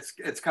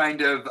it's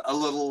kind of a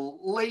little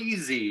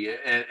lazy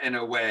in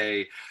a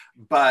way.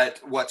 But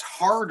what's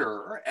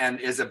harder and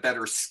is a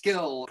better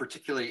skill,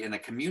 particularly in a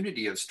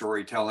community of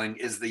storytelling,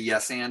 is the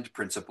yes and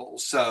principle.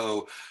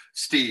 So,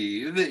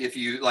 Steve, if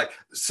you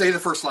say the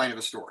first line of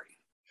a story.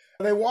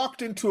 They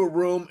walked into a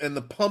room and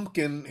the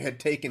pumpkin had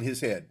taken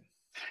his head.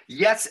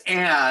 Yes,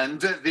 and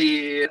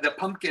the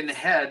pumpkin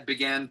head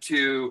began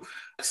to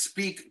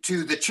speak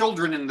to the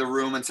children in the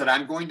room and said,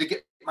 "I'm going to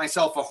get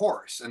myself a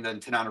horse." And then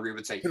Tananarive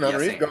would say,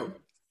 "Yes, and." Go.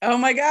 Oh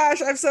my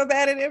gosh, I'm so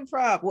bad at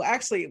improv. Well,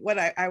 actually, what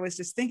I was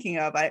just thinking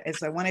of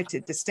is I wanted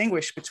to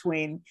distinguish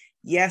between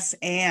yes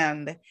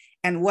and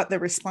what the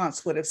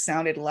response would have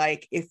sounded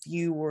like if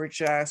you were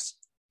just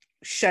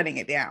shutting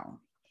it down.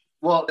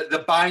 Well,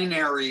 the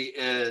binary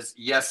is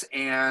yes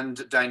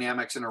and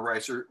dynamics in a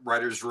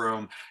writer's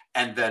room,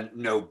 and then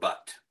no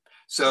but.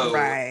 So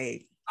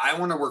right. I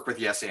want to work with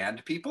yes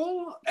and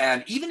people.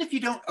 And even if you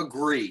don't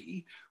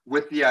agree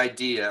with the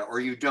idea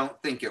or you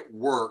don't think it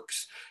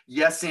works,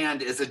 yes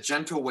and is a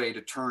gentle way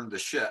to turn the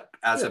ship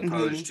as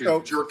opposed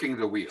to jerking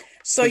the wheel.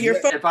 So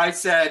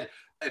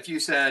if you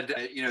said,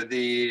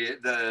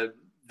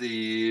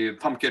 the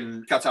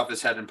pumpkin cuts off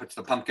his head and puts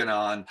the pumpkin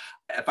on.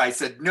 If I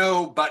said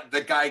no, but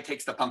the guy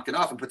takes the pumpkin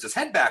off and puts his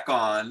head back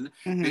on,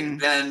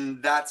 then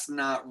that's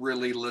not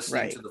really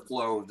listening to the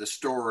flow of the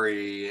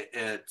story.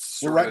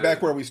 We're right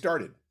back where we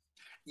started.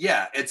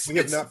 Yeah, we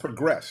have not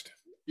progressed.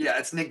 Yeah,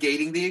 it's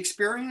negating the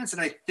experience.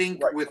 And I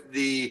think with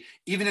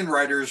even in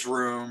writers'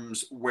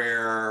 rooms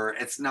where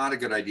it's not a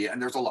good idea,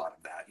 and there's a lot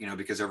of that,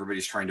 because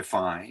everybody's trying to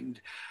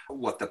find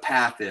what the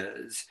path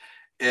is.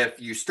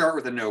 If you start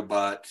with a no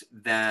but,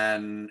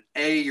 then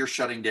you're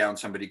shutting down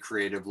somebody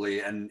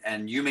creatively,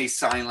 and you may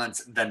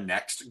silence the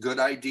next good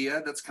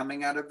idea that's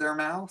coming out of their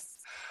mouth,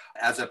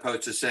 as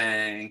opposed to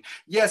saying,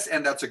 yes,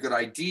 and that's a good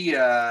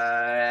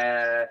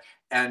idea.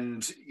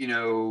 And,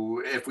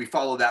 if we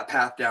follow that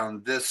path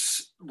down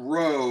this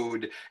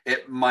road,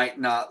 it might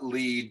not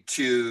lead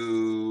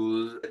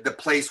to the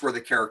place where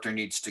the character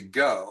needs to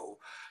go.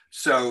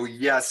 So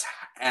yes,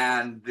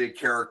 and the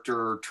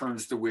character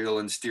turns the wheel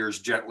and steers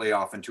gently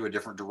off into a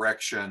different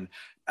direction,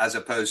 as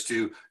opposed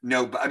to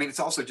no. But I mean, it's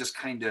also just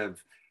kind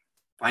of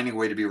finding a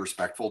way to be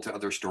respectful to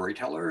other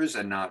storytellers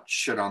and not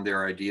shit on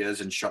their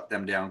ideas and shut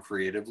them down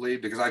creatively.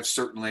 Because I've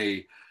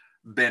certainly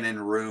been in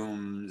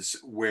rooms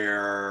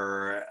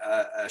where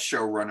a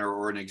showrunner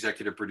or an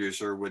executive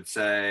producer would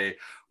say,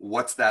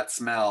 "What's that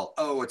smell?"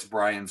 "Oh, it's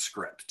Bryan's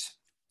script,"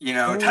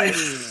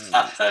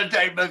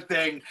 type of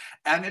thing.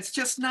 And it's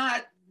just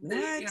not.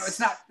 It's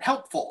not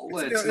helpful.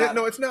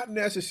 It's not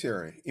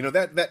necessary.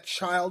 That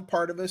child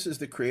part of us is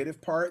the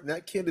creative part, and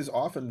that kid is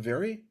often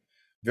very,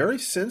 very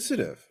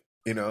sensitive.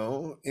 And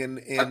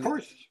of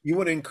course, you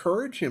want to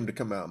encourage him to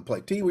come out and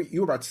play. T,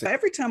 you were about to say.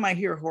 Every time I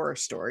hear horror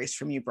stories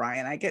from you,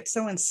 Bryan, I get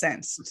so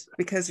incensed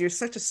because you're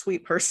such a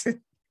sweet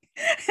person.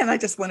 And I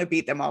just want to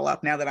beat them all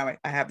up now that I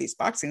have these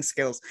boxing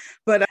skills.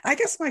 But I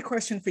guess my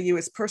question for you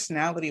is,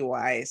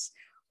 personality-wise,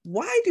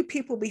 why do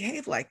people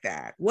behave like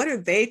that? What are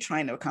they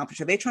trying to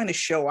accomplish? Are they trying to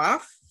show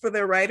off for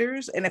their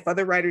writers? And if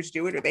other writers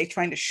do it, are they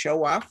trying to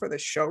show off for the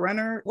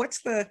showrunner?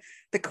 What's the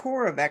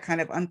core of that kind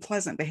of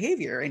unpleasant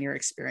behavior in your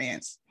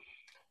experience?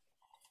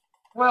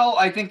 Well,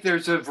 I think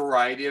there's a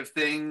variety of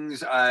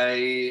things.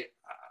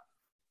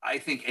 I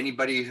think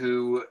anybody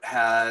who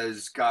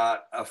has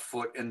got a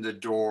foot in the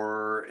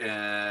door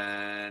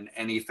in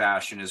any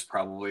fashion is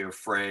probably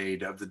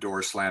afraid of the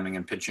door slamming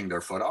and pinching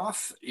their foot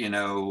off,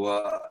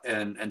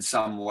 in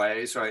some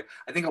way. So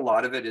I think a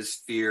lot of it is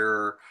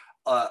fear.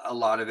 A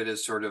lot of it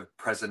is sort of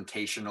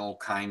presentational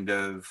kind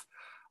of,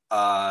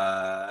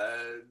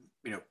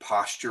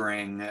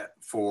 posturing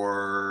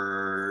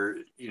for,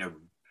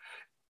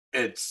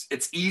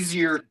 it's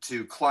easier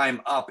to climb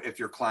up if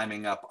you're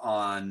climbing up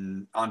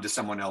onto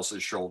someone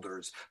else's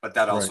shoulders, but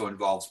that also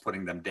involves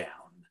putting them down.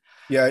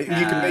 Yeah, you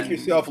can make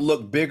yourself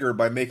look bigger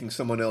by making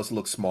someone else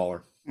look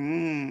smaller.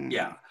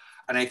 Yeah,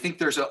 and I think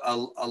there's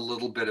a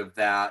little bit of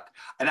that.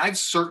 And I've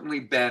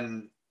certainly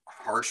been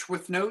harsh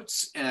with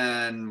notes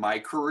in my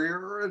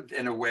career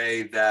in a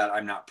way that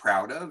I'm not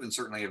proud of, and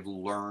certainly have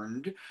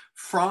learned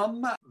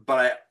from.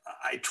 But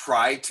I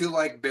try to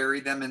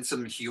bury them in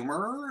some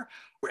humor.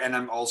 And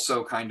I'm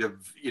also kind of,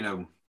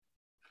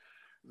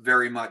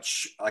 very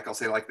much, I'll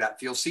say, that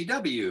feels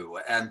CW,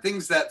 and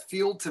things that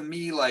feel to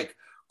me like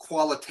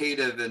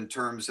qualitative in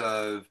terms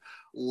of,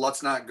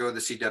 let's not go the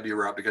CW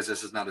route because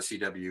this is not a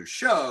CW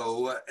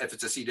show. If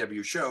it's a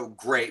CW show,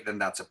 great, then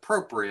that's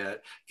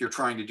appropriate. If you're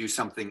trying to do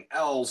something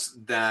else,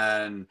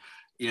 then,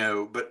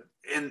 but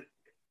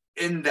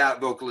in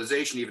that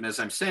vocalization, even as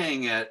I'm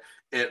saying it,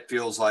 it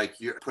feels like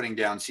you're putting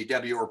down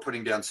CW or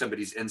putting down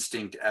somebody's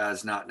instinct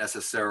as not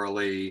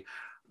necessarily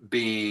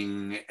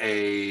being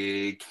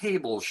a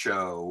cable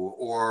show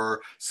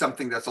or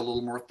something that's a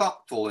little more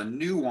thoughtful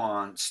and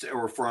nuanced,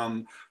 or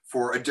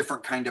for a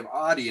different kind of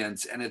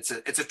audience. And it's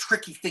a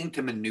tricky thing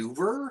to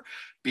maneuver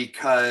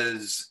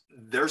because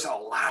there's a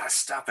lot of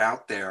stuff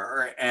out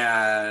there,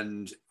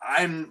 and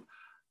I'm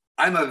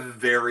a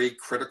very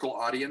critical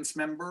audience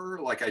member.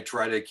 Like, I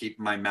try to keep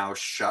my mouth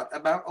shut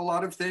about a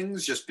lot of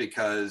things, just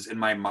because in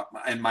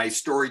my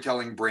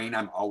storytelling brain,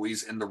 I'm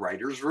always in the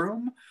writer's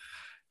room.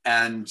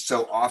 And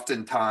so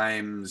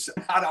oftentimes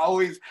not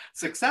always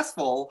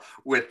successful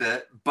with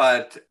it,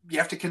 but you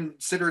have to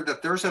consider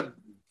that there's a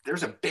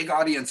big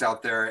audience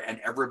out there, and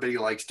everybody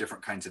likes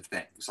different kinds of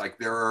things. Like,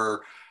 there are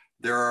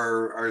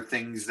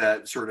things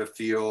that sort of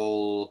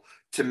feel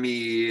to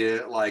me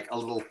like a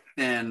little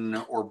thin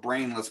or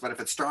brainless, but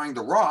if it's starring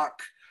The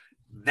Rock,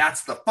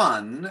 that's the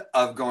fun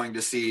of going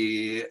to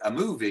see a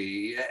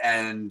movie,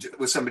 and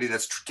with somebody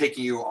that's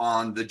taking you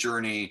on the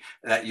journey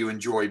that you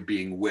enjoy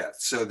being with.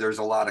 So there's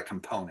a lot of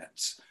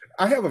components.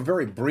 I have a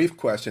very brief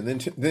question, then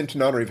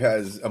Tananarive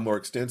has a more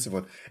extensive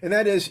one. And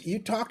that is, you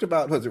talked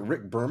about, was it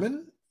Rick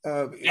Berman?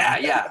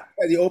 Yeah.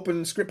 The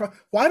open script.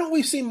 Why don't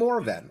we see more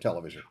of that in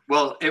television?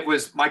 Well, it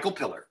was Michael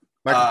Piller.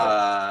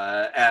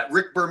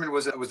 Rick Berman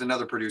was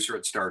another producer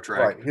at Star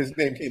Trek. Right, his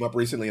name came up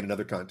recently in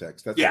another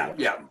context. That's yeah.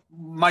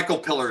 Michael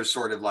Piller is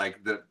sort of like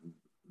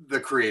the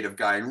creative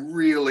guy, and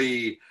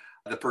really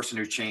the person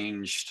who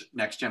changed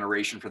Next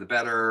Generation for the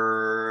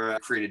better,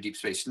 created Deep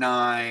Space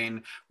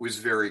Nine, was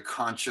very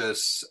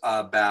conscious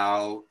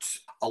about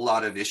a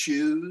lot of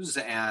issues,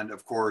 and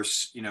of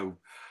course,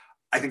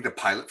 I think the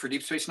pilot for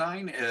Deep Space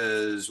Nine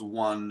is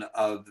for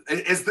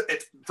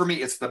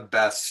me, it's the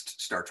best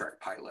Star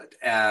Trek pilot.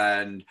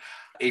 And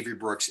Avery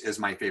Brooks is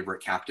my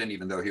favorite captain,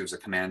 even though he was a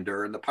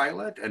commander in the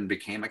pilot and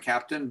became a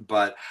captain.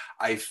 But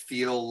I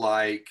feel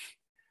like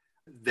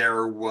it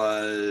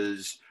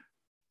was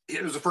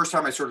the first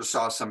time I sort of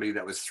saw somebody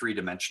that was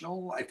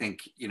three-dimensional. I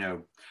think,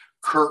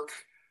 Kirk,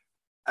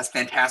 as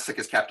fantastic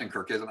as Captain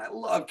Kirk is, and I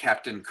love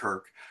Captain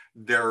Kirk,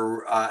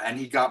 and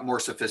he got more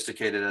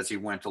sophisticated as he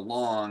went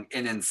along.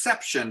 In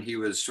Inception, he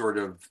was sort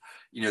of,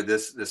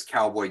 this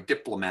cowboy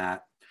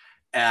diplomat,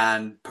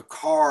 and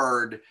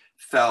Picard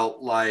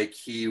felt like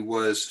he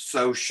was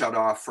so shut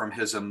off from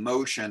his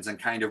emotions and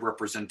kind of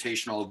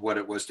representational of what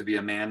it was to be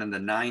a man in the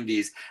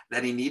 90s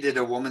that he needed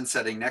a woman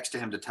sitting next to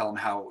him to tell him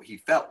how he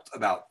felt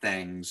about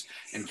things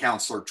in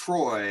Counselor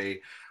Troy.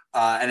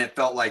 And it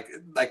felt like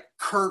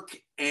Kirk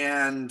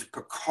and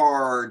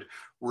Picard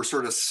were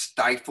sort of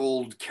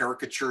stifled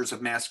caricatures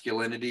of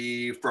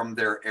masculinity from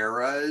their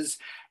eras.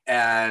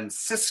 And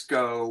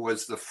Cisco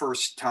was the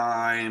first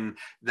time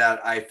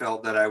that I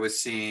felt that I was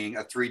seeing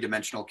a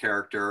three-dimensional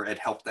character. It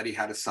helped that he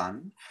had a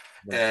son.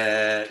 Right.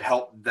 It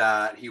helped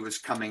that he was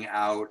coming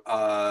out,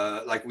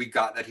 we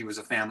got that he was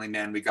a family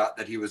man. We got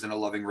that he was in a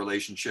loving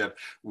relationship.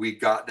 We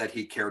got that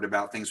he cared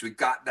about things. We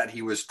got that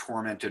he was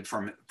tormented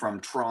from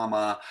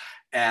trauma.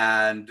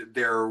 And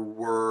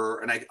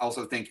I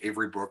also think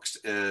Avery Brooks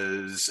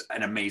is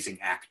an amazing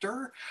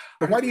actor.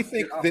 But why do you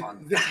think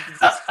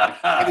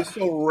that it is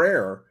so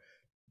rare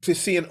to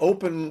see an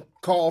open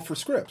call for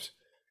scripts?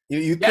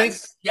 You think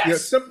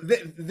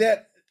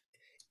that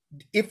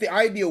if the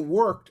idea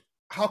worked,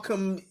 how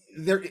come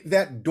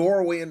that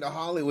doorway into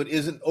Hollywood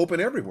isn't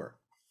open everywhere?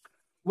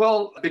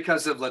 Well,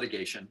 because of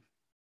litigation.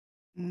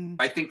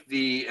 I think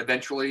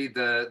eventually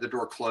the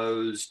door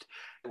closed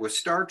with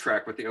Star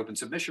Trek with the open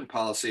submission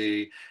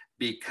policy,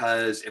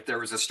 because if there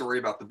was a story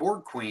about the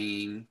Borg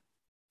Queen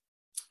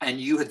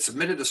and you had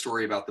submitted a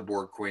story about the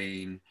Borg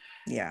Queen,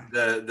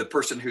 the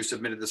person who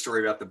submitted the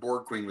story about the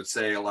Borg Queen would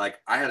say, like,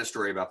 I had a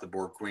story about the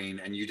Borg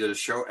Queen and you did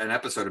an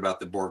episode about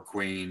the Borg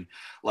Queen,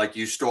 like,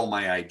 you stole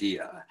my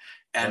idea.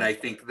 And I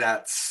think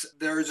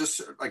there's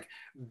just like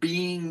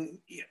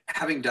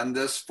having done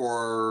this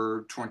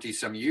for 20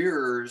 some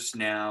years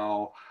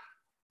now,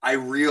 I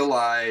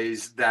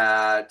realize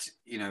that,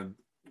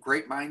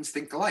 great minds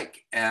think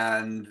alike.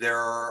 And there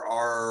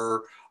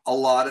are a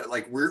lot of,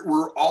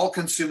 we're all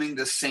consuming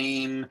the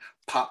same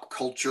pop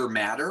culture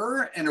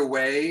matter in a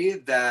way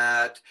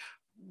that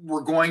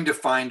we're going to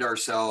find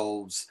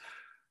ourselves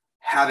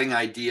having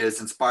ideas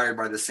inspired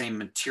by the same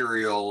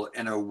material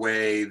in a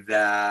way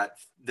that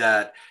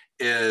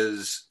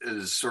is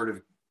sort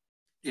of,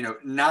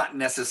 not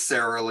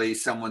necessarily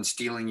someone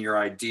stealing your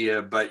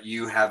idea, but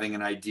you having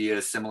an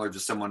idea similar to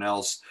someone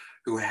else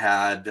who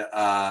had an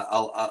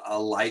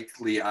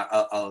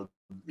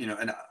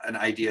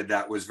idea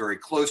that was very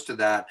close to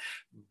that.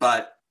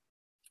 But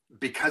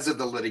because of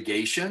the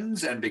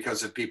litigations and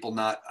because of people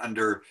not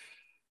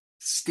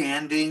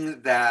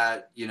understanding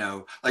that,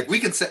 we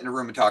can sit in a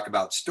room and talk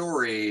about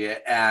story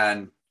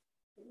and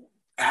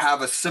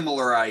have a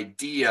similar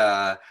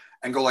idea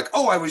and go like,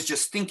 oh, I was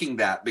just thinking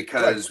that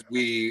because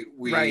we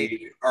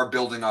are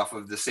building off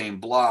of the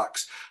same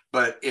blocks.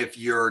 But if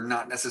you're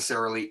not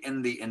necessarily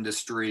in the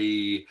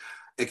industry,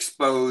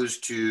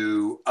 exposed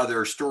to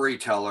other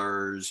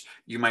storytellers,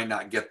 you might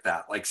not get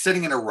that. Like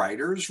sitting in a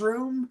writer's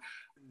room,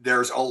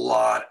 there's a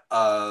lot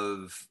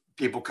of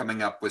people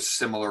coming up with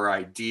similar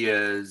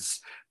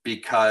ideas,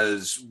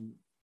 because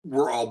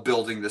we're all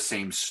building the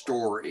same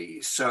story.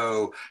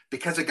 So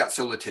because it got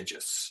so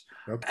litigious,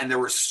 Okay. and there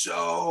were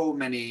so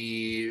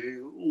many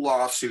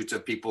lawsuits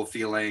of people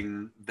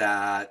feeling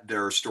that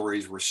their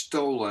stories were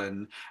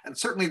stolen. And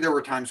certainly there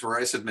were times where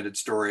I submitted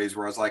stories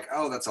where I was like,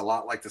 oh, that's a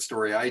lot like the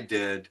story I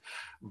did.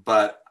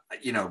 But,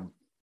 you know,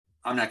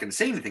 I'm not going to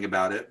say anything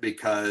about it,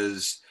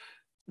 because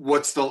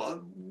what's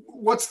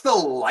the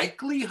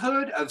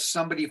likelihood of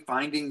somebody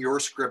finding your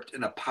script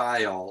in a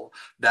pile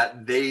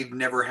that they've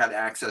never had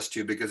access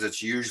to, because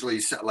it's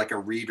usually like a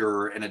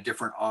reader in a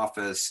different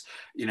office,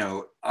 you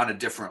know, on a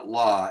different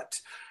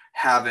lot,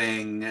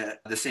 having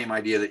the same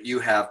idea that you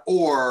have,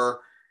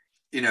 or,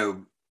 you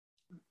know,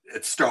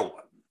 it's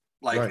stolen.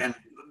 Like, Right. and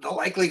the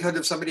likelihood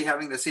of somebody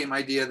having the same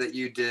idea that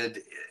you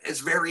did is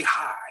very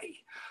high.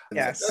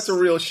 Yes. That's a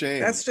real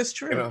shame. That's just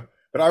true. You know?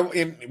 But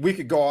we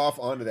could go off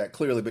onto that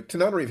clearly, but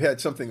Tananarive had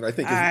something that I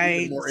think is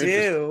even more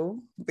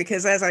interesting.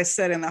 Because as I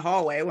said in the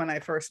hallway when I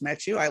first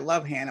met you, I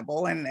love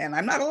Hannibal, and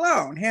I'm not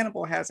alone.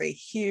 Hannibal has a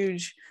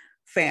huge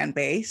fan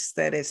base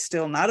that is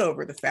still not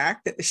over the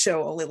fact that the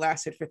show only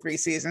lasted for 3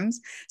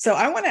 seasons. So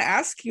I want to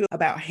ask you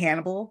about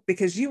Hannibal,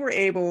 because you were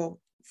able,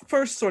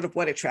 first, sort of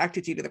what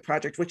attracted you to the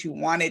project, what you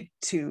wanted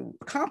to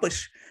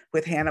accomplish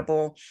with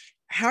Hannibal,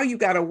 how you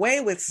got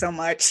away with so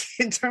much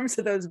in terms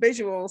of those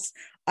visuals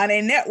on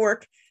a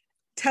network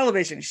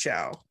television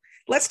show.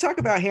 Let's talk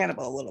about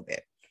Hannibal a little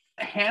bit.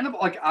 Hannibal,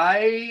 like,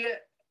 I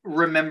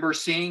remember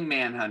seeing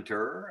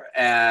Manhunter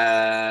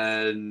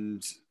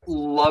and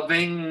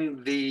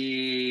loving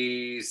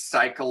the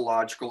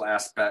psychological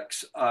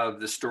aspects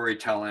of the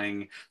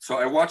storytelling. So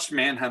I watched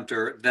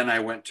Manhunter, then I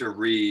went to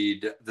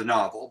read the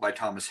novel by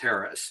Thomas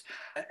Harris.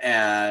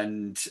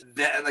 And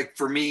that, like,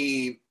 for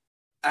me,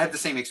 I had the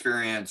same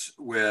experience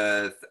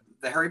with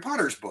the Harry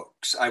Potter's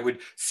books. I would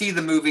see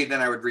the movie, then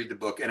I would read the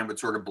book, and it would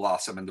sort of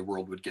blossom and the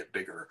world would get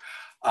bigger.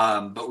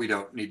 But we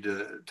don't need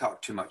to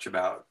talk too much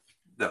about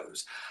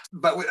those.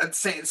 But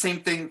same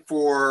thing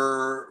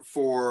for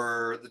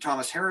the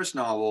Thomas Harris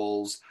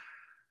novels.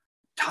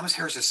 Thomas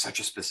Harris is such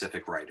a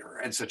specific writer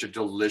and such a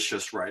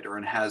delicious writer,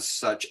 and has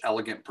such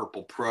elegant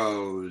purple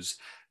prose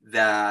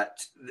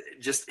that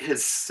just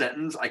his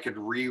sentence, I could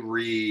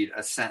reread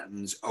a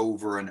sentence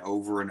over and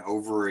over and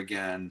over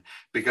again,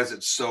 because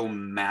it's so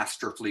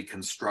masterfully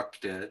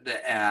constructed.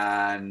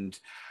 And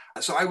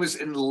so I was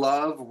in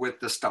love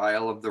with the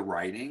style of the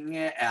writing,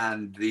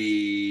 and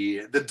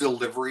the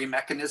delivery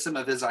mechanism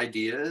of his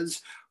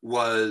ideas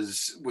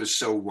was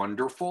so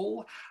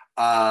wonderful.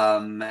 What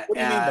do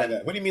you mean by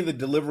that? What do you mean the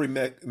delivery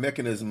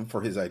mechanism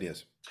for his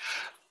ideas?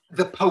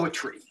 The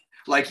poetry.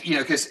 Like, you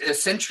know, because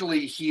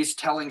essentially he's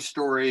telling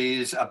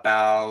stories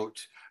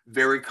about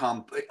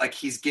like,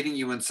 he's getting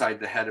you inside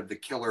the head of the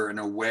killer in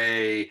a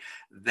way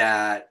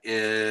that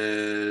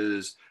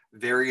is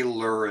very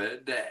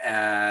lurid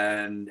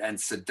and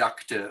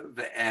seductive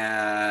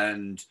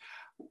and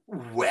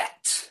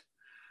wet,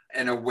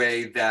 in a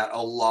way that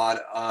a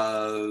lot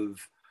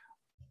of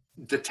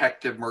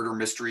detective murder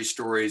mystery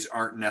stories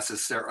aren't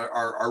necessarily,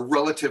 are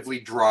relatively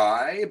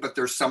dry, but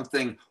there's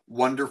something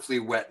wonderfully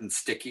wet and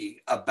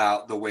sticky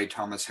about the way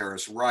Thomas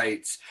Harris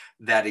writes,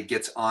 that it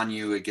gets on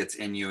you, it gets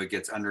in you, it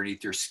gets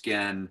underneath your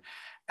skin.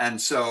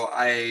 And so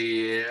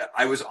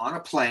I was on a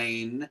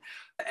plane,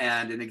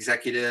 and an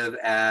executive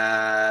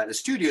at a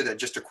studio that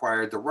just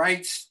acquired the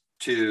rights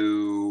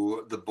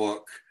to the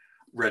book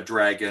Red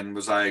Dragon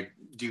was like,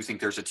 do you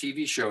think there's a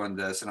TV show in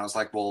this? And I was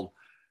like, well,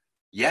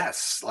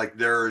 yes, like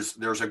there's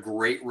a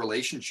great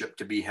relationship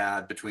to be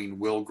had between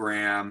Will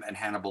Graham and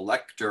Hannibal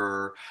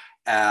Lecter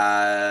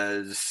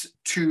as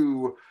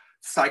two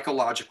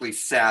psychologically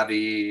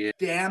savvy,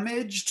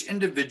 damaged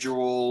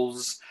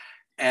individuals.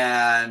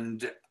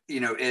 And, you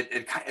know,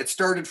 it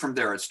started from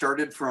there. It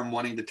started from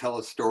wanting to tell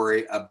a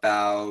story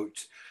about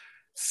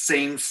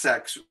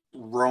same-sex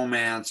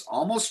romance,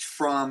 almost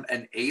from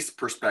an ace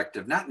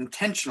perspective, not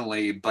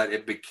intentionally, but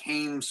it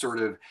became sort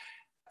of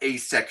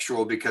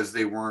asexual because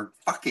they weren't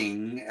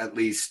fucking, at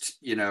least,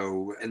 you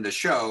know, in the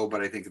show.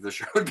 But I think if the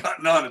show had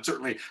gotten on, it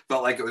certainly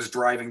felt like it was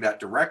driving that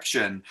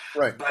direction.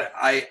 Right. But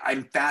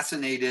I'm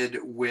fascinated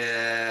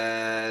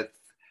with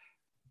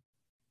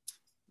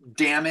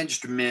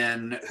damaged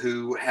men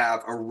who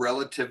have a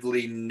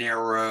relatively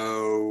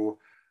narrow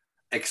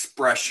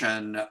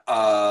expression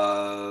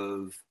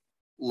of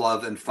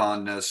love and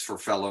fondness for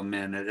fellow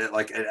men.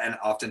 And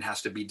often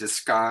has to be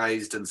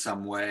disguised in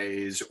some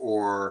ways,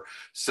 or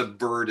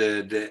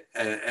subverted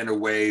in a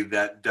way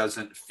that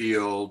doesn't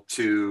feel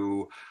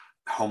too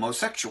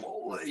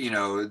homosexual, you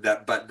know,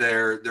 but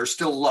there's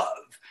still love,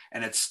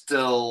 and it's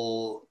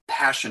still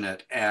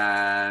passionate.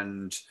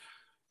 And,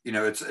 you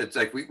know, it's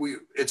like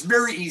it's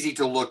very easy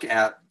to look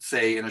at,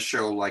 say, in a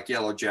show like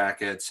Yellow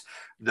Jackets,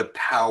 the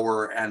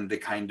power and the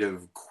kind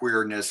of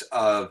queerness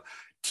of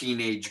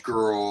teenage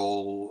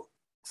girl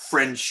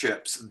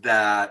friendships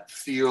that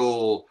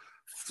feel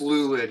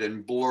fluid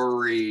and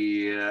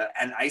blurry.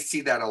 And I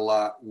see that a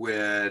lot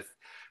with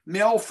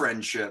male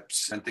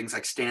friendships and things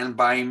like Stand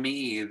By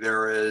Me.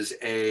 There is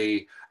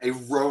a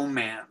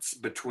romance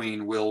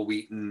between Will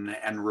Wheaton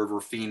and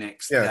River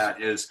Phoenix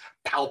that is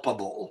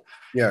palpable.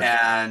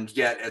 And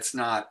yet it's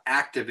not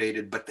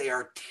activated, but they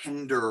are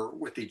tender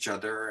with each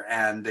other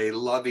and they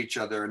love each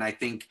other. And I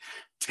think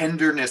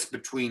tenderness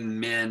between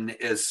men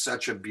is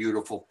such a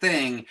beautiful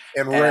thing,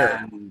 and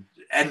rare,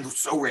 and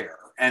so rare.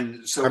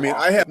 And so, I mean,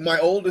 I have my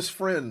oldest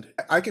friend.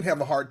 I can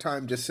have a hard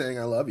time just saying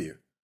I love you,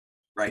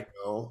 right?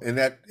 You know? And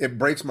that it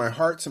breaks my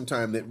heart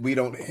sometimes that we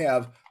don't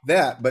have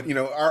that. But you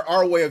know,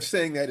 our way of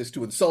saying that is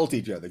to insult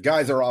each other.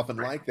 Guys are often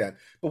like that.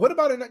 But what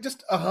about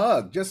just a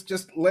hug?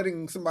 Just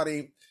letting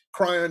somebody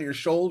cry on your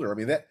shoulder. I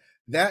mean,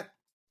 that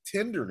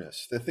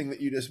tenderness, the thing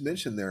that you just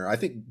mentioned there. I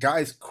think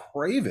guys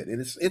crave it,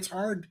 and it's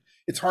hard.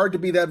 It's hard to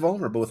be that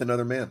vulnerable with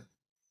another man.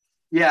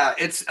 Yeah,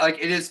 it's like,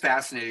 it is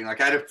fascinating. Like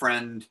I had a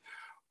friend,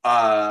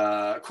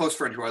 close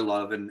friend who I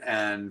love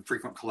and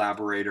frequent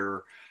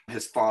collaborator.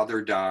 His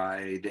father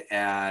died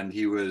and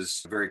he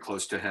was very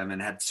close to him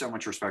and had so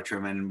much respect for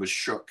him and was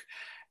shook.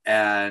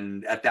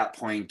 And at that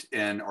point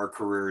in our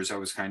careers, I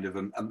was kind of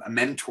a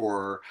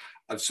mentor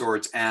of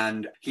sorts,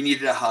 and he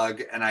needed a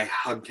hug and I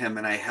hugged him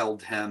and I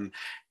held him,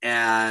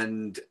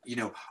 and, you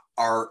know,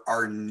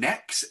 our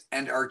necks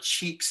and our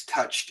cheeks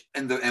touched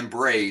in the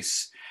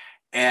embrace,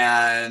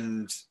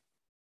 and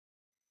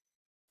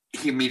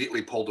he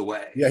immediately pulled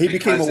away. Yeah, he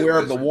became aware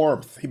of the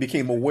warmth. He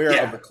became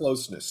aware of the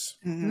closeness.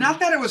 Not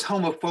that it was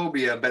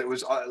homophobia, but it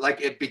was like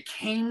it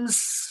became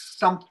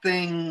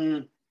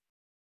something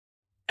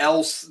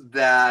else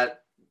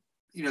that,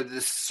 you know,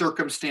 this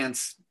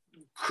circumstance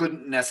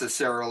couldn't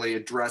necessarily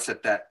address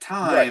at that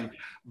time. Right.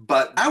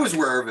 But I was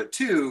aware of it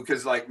too,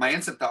 because like my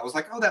instant thought was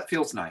like, oh, that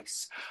feels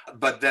nice.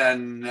 But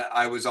then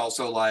I was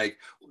also like,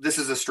 this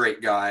is a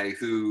straight guy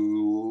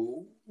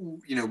who,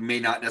 you know, may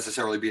not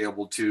necessarily be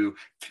able to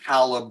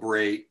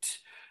calibrate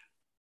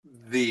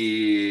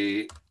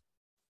the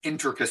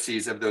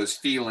intricacies of those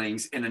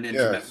feelings in an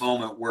intimate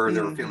moment where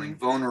they're feeling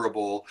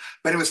vulnerable.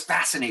 But it was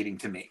fascinating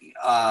to me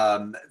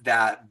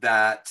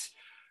that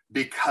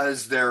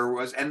because there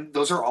was, and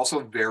those are also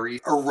very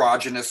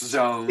erogenous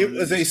zones. It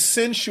was a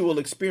sensual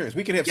experience.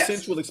 We can have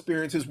sensual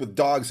experiences with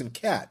dogs and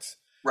cats.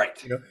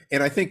 Right. You know?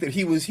 And I think that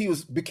he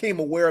became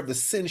aware of the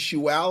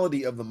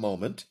sensuality of the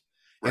moment.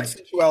 Right. And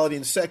sensuality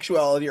and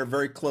sexuality are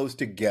very close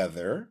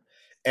together.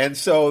 And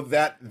so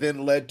that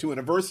then led to an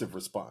aversive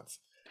response.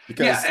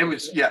 Because it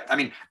was, I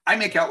mean, I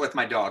make out with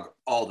my dog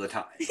all the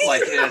time.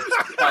 Like,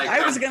 it's like,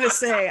 I was going to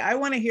say, I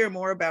want to hear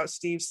more about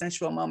Steve's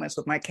sensual moments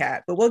with my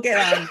cat, but we'll get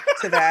on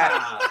to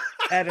that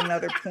at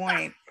another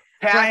point.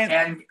 Cat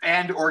Bryan,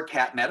 and or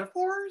cat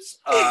metaphors.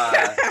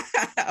 Oh,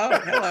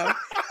 hello.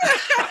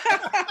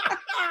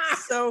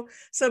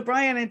 So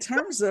Bryan, in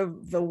terms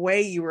of the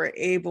way you were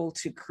able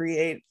to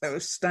create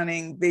those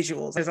stunning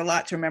visuals, there's a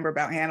lot to remember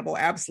about Hannibal.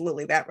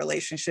 Absolutely, that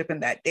relationship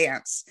and that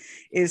dance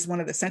is one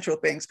of the central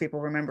things people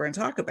remember and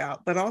talk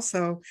about, but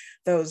also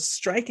those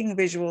striking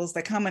visuals,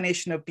 the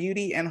combination of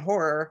beauty and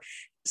horror,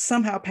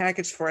 somehow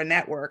packaged for a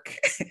network.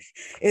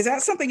 Is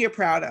that something you're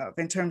proud of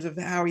in terms of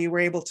how you were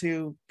able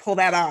to pull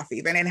that off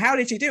even? And how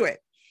did you do it?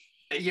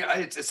 Yeah,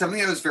 it's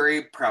something I was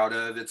very proud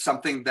of. It's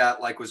something that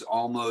like was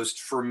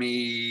almost for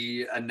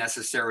me a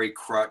necessary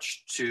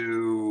crutch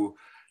to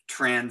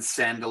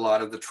transcend a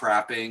lot of the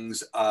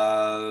trappings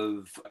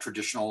of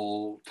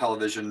traditional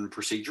television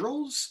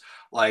procedurals.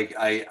 Like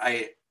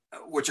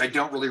which I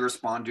don't really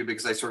respond to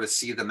because I sort of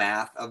see the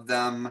math of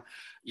them,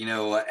 you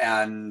know,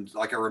 and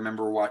like I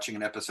remember watching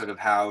an episode of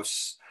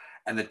House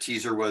and the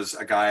teaser was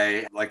a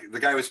guy, like the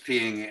guy was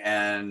peeing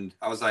and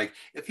I was like,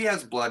 if he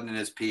has blood in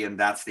his pee and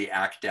that's the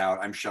act out,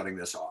 I'm shutting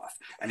this off.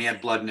 And he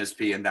had blood in his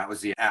pee and that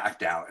was the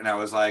act out. And I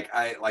was like,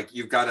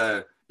 you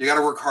gotta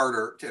work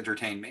harder to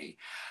entertain me.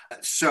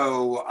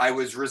 So I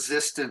was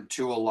resistant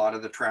to a lot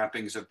of the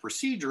trappings of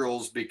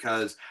procedurals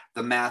because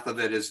the math of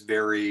it is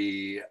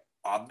very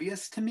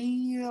obvious to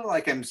me.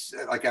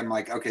 I'm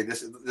like, okay,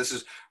 this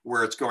is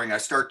where it's going. I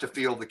start to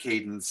feel the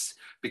cadence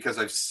because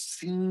I've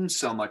seen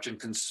so much and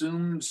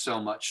consumed so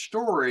much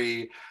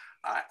story.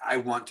 I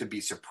want to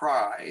be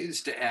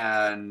surprised.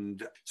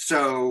 And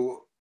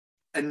so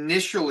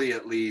initially,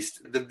 at least,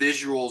 the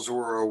visuals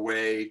were a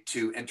way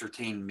to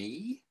entertain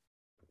me,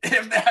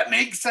 if that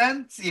makes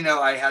sense. You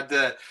know, I had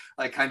to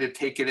like kind of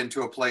take it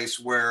into a place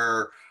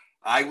where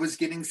I was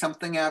getting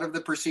something out of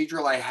the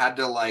procedural. I had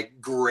to like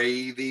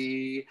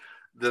gravy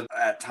the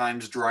at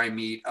times dry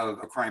meat of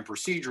a crime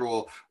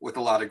procedural with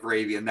a lot of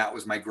gravy, and that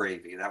was my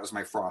gravy. That was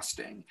my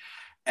frosting.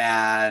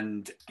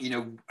 And you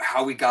know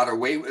how we got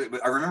away with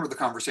it. I remember the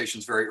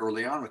conversations very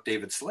early on with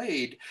David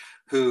Slade,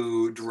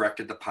 who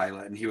directed the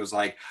pilot, and he was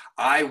like,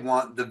 I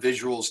want the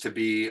visuals to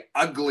be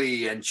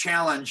ugly and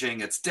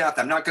challenging. It's death.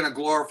 I'm not going to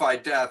glorify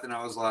death. And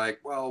I was like,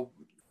 well,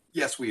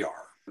 yes, we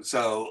are.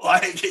 So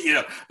like, you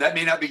know, that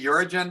may not be your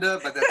agenda,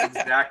 but that's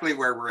exactly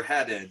where we're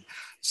headed.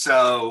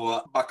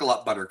 So buckle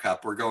up,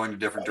 Buttercup. We're going a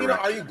different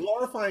direction. Are you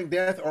glorifying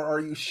death, or are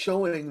you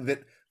showing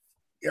that?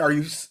 Are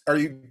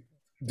you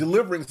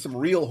delivering some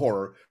real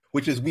horror,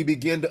 which is we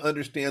begin to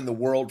understand the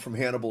world from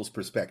Hannibal's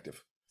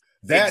perspective?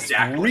 That's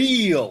Exactly.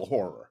 real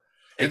horror.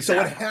 And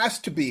Exactly. so it has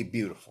to be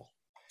beautiful.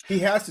 He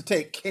has to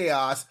take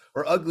chaos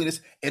or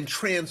ugliness and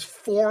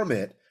transform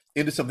it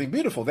into something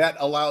beautiful. That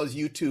allows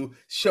you to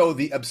show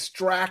the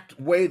abstract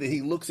way that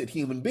he looks at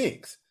human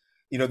beings.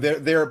 You know,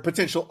 they're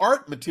potential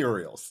art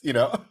materials, you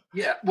know?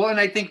 Yeah. Well, and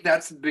I think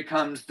that's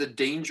becomes the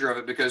danger of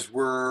it, because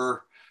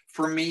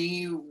for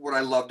me, what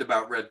I loved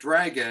about Red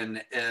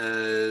Dragon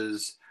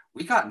is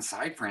we got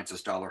inside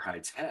Francis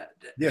Dollarhide's head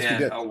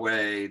in a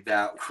way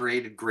that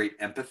created great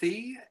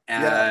empathy.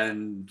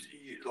 And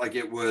like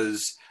it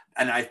was,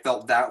 and I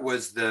felt that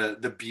was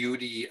the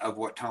beauty of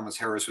what Thomas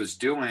Harris was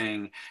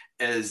doing,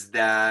 is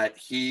that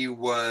he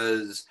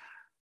was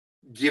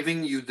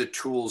giving you the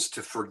tools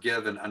to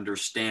forgive and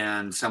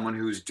understand someone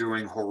who's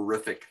doing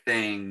horrific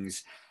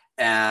things.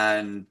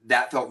 And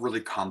that felt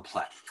really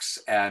complex.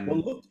 And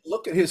well,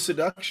 look at his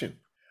seduction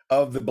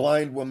of the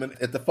blind woman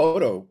at the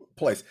photo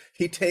place.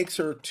 He takes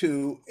her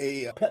to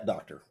a pet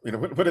doctor. You know,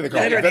 what do they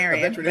call it? A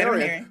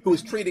veterinarian who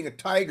is treating a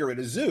tiger at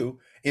a zoo,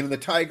 and the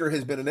tiger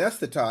has been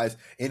anesthetized,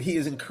 and he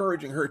is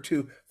encouraging her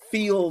to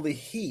feel the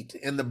heat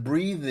and the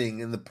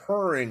breathing and the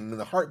purring and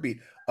the heartbeat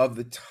of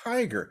the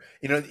tiger.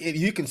 You know,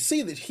 you can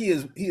see that he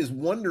is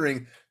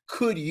wondering,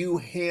 could you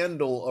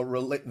handle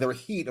the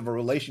heat of a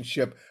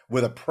relationship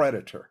with a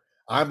predator?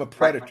 I'm a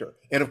predator. Right.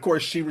 And of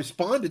course, she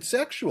responded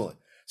sexually.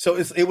 So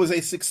it was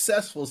a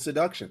successful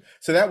seduction.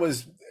 So that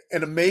was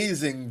an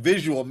amazing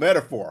visual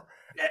metaphor.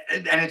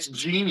 And it's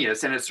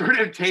genius. And it sort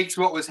of takes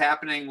what was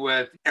happening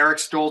with Eric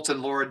Stoltz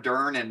and Laura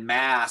Dern and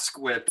Mask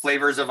with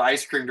flavors of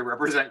ice cream to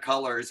represent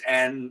colors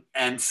and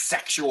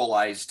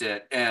sexualized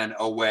it in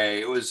a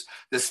way. It was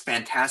this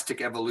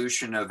fantastic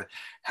evolution of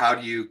how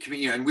do you,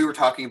 and we were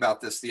talking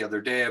about this the other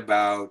day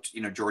about,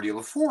 Geordie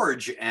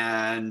LaForge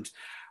and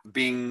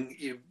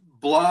being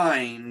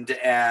blind,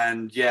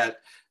 and yet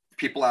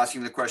people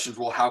asking the questions,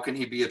 well, how can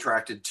he be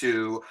attracted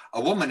to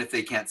a woman if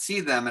they can't see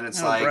them? And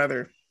it's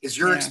is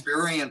your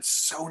experience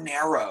so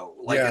narrow,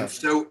 and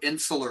so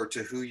insular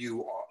to who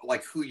you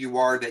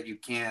are, that you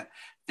can't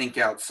think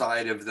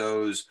outside of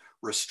those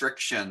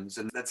restrictions?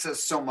 And that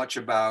says so much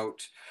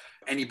about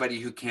anybody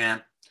who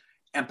can't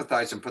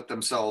empathize and put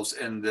themselves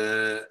in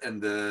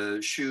the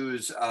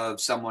shoes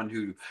of someone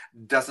who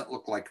doesn't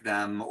look like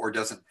them or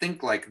doesn't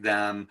think like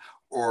them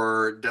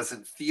or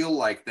doesn't feel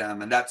like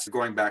them. And that's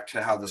going back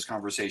to how this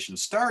conversation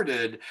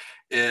started,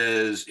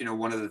 is,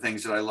 one of the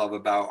things that I love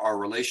about our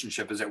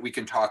relationship is that we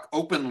can talk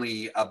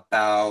openly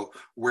about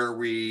where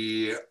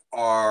we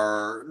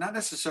are not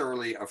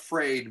necessarily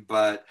afraid,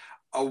 but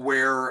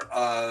aware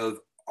of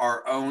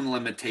our own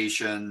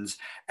limitations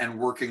and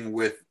working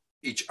with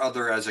each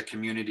other as a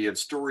community of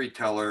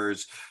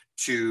storytellers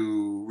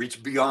to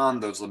reach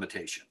beyond those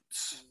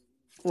limitations.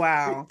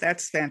 Wow,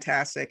 that's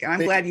fantastic. And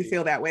I'm glad you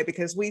feel that way,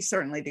 because we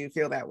certainly do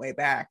feel that way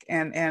back.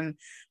 And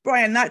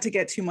Bryan, not to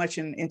get too much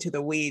into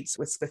the weeds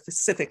with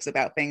specifics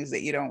about things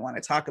that you don't want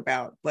to talk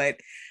about, but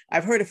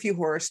I've heard a few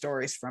horror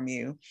stories from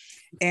you.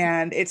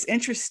 And it's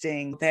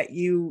interesting that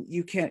you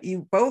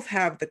both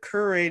have the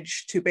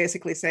courage to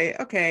basically say,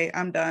 okay,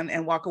 I'm done,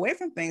 and walk away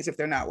from things if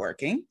they're not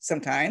working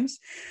sometimes,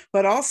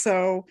 but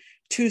also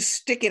to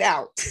stick it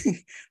out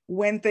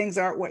when things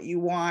aren't what you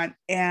want.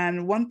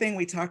 And one thing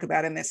we talk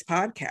about in this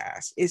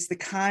podcast is the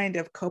kind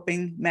of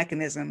coping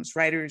mechanisms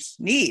writers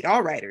need,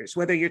 all writers,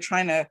 whether you're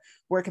trying to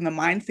work in the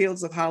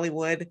minefields of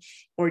Hollywood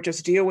or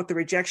just deal with the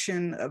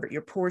rejection of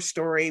your poor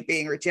story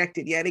being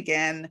rejected yet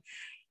again.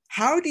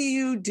 How do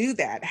you do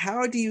that?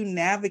 How do you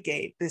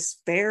navigate this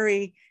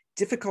very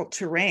difficult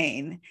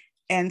terrain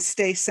and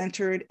stay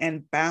centered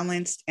and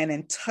balanced and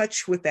in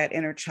touch with that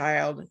inner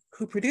child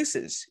who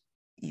produces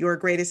your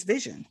greatest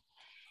vision?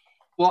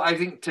 Well, I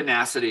think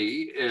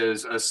tenacity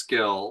is a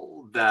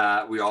skill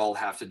that we all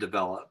have to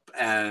develop,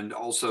 and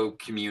also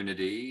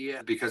community,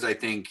 because I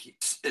think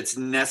it's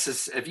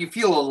necessary. If you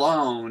feel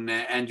alone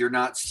and you're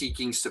not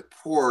seeking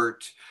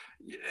support,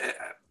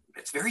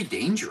 it's very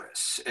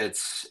dangerous.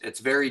 It's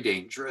very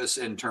dangerous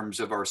in terms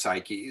of our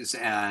psyches,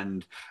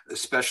 and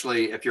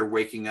especially if you're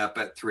waking up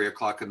at 3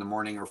 o'clock in the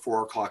morning or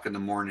 4 o'clock in the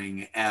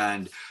morning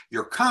and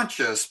you're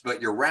conscious,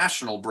 but your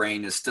rational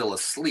brain is still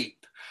asleep.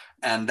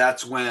 And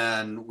that's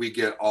when we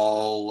get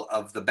all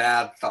of the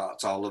bad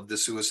thoughts, all of the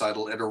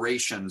suicidal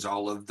iterations,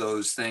 all of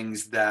those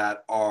things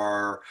that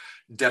are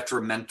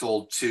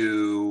detrimental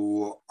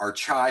to our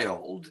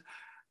child.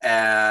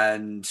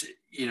 And,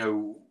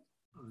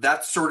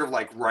 that's sort of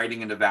like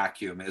writing in a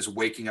vacuum, is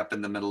waking up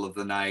in the middle of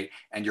the night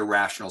and your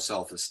rational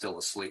self is still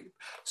asleep.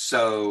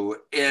 So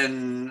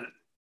in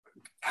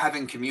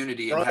having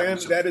community. And Bryan,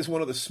 that is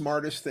one of the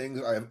smartest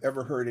things I've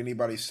ever heard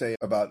anybody say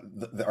about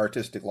the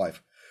artistic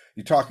life.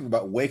 You're talking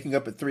about waking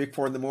up at 3 or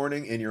 4 in the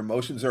morning and your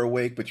emotions are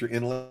awake, but your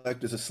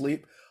intellect is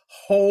asleep.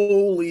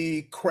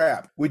 Holy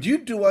crap. Would you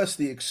do us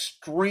the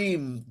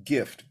extreme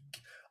gift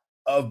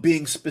of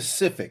being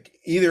specific,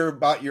 either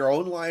about your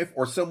own life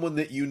or someone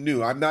that you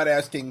knew? I'm not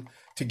asking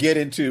to get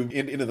into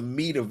the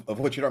meat of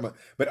what you're talking about.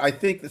 But I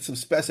think that some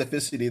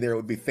specificity there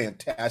would be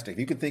fantastic.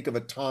 You can think of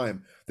a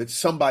time that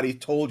somebody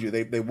told you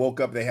they woke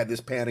up, they had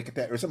this panic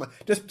attack or something.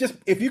 Just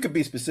if you could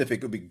be specific,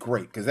 it would be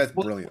great, because that's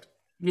brilliant.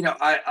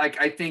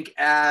 I think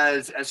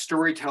as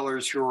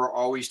storytellers who are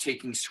always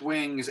taking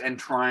swings and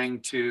trying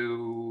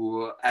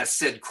to, as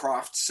Sid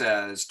Croft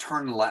says,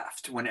 turn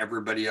left when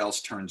everybody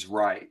else turns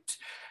right.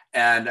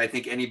 And I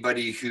think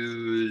anybody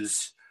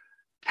who's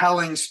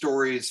telling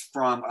stories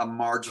from a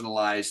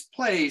marginalized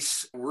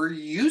place,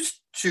 we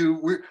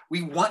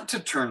want to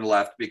turn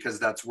left because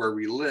that's where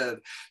we live.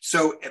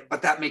 So,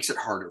 but that makes it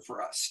harder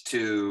for us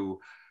to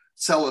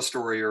sell a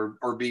story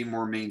or be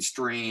more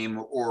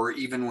mainstream, or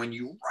even when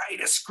you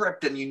write a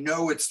script and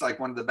it's like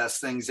one of the best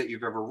things that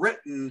you've ever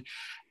written,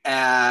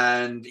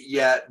 and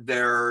yet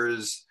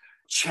there's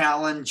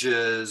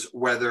challenges,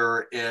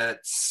 whether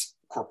it's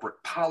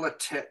corporate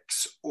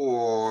politics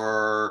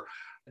or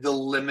the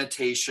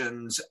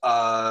limitations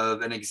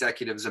of an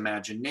executive's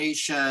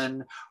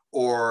imagination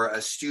or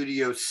a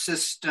studio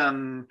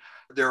system.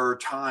 There are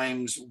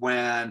times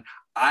when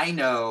I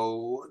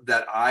know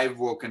that I've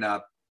woke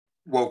up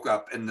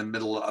in the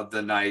middle of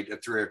the night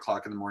at 3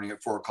 o'clock in the morning,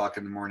 at 4 o'clock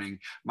in the morning.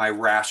 My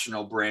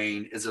rational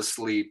brain is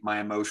asleep.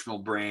 My emotional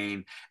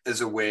brain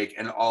is awake.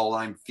 And all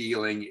I'm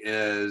feeling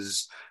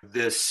is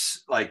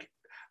this, like,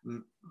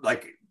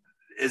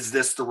 is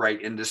this the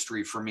right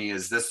industry for me?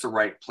 Is this the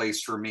right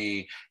place for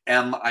me?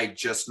 Am I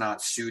just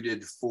not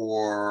suited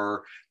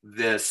for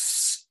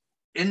this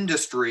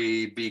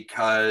industry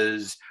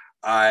because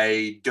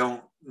I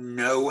don't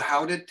know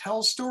how to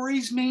tell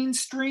stories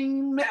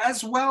mainstream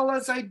as well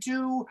as I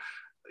do,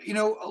 a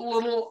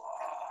little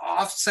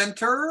off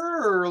center,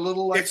 or a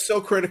little like... It's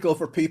so critical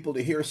for people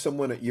to hear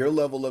someone at your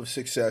level of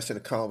success and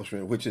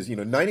accomplishment, which is,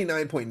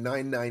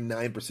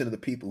 99.999% of the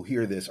people who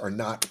hear this are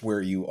not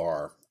where you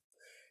are.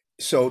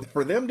 So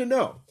for them to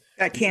know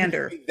that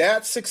candor,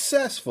 that's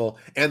successful,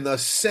 and the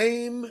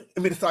same,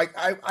 it's like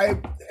I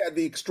had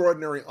the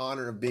extraordinary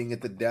honor of being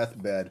at the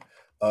deathbed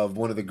of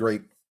one of the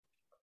great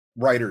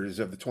writers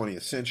of the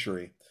 20th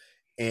century,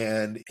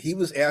 and he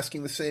was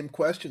asking the same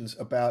questions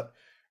about,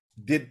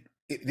 did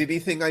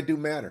anything I do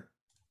matter?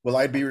 Will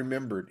I be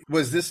remembered?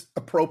 Was this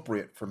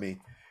appropriate for me?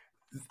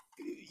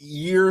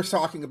 You're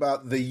talking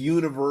about the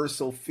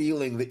universal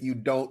feeling that you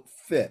don't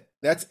fit.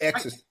 That's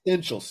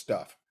existential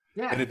stuff.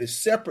 Yeah. And it is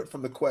separate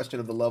from the question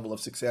of the level of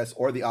success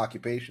or the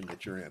occupation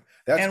that you're in.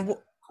 That's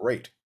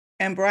great.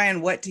 And Bryan,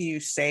 what do you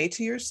say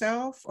to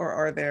yourself, or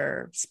are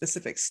there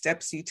specific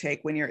steps you take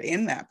when you're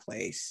in that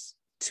place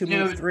to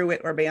move through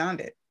it or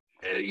beyond it?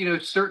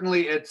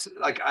 Certainly it's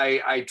like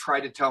I try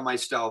to tell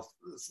myself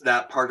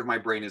that part of my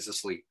brain is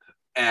asleep.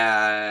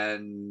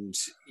 And,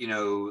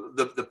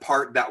 the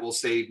part that will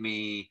save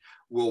me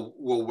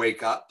will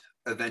wake up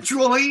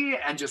eventually,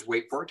 and just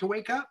wait for it to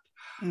wake up.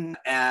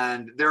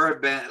 And there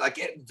have been,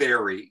 it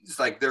varies.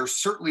 There's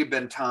certainly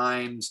been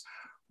times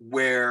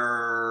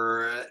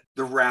where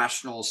the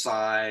rational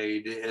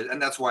side is,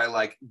 and that's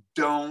why,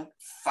 don't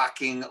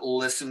fucking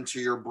listen to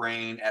your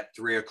brain at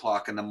 3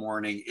 o'clock in the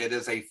morning. It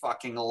is a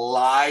fucking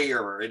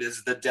liar. It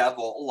is the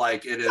devil.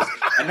 It is,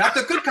 and not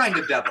the good kind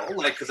of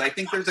devil, because I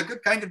think there's a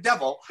good kind of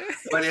devil,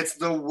 but it's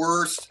the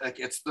worst.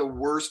 It's the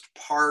worst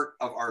part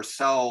of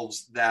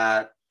ourselves,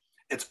 that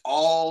it's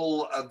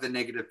all of the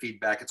negative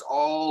feedback. It's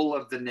all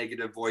of the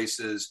negative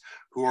voices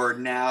who are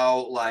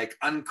now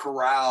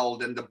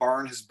uncorralled, and the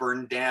barn has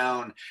burned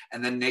down,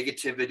 and the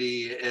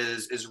negativity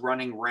is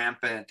running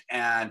rampant,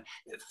 and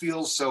it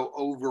feels so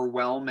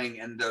overwhelming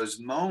in those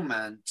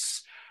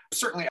moments.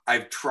 Certainly,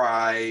 I've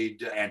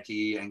tried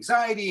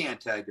anti-anxiety,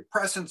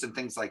 antidepressants, and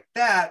things like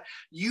that.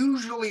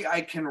 Usually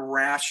I can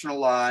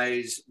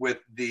rationalize with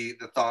the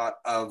thought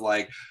of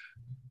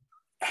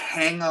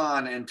hang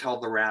on until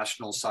the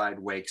rational side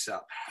wakes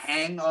up.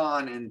 Hang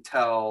on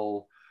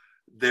until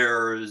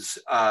there's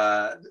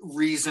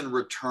reason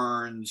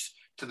returns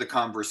to the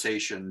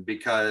conversation,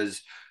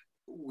 because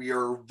we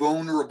are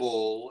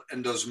vulnerable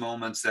in those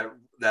moments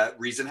that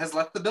reason has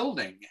left the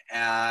building.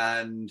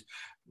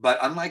 But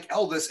unlike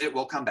Elvis, it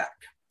will come back.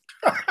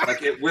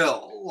 It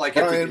will. Bryan,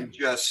 if we can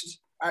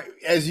just...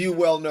 as you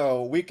well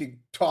know, we could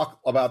talk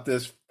about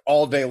this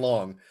all day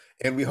long,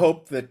 and we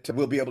hope that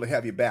we'll be able to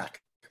have you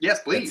back. Yes,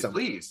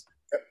 please.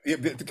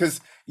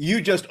 Because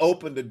you just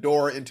opened a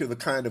door into the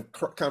kind of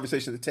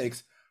conversation that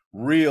takes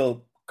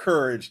real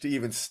courage to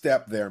even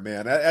step there,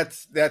 man.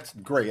 That's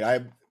great.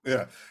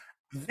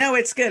 No,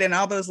 it's good. And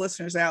all those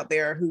listeners out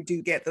there who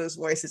do get those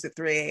voices at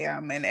 3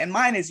 a.m. And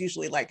mine is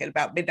usually at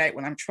about midnight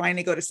when I'm trying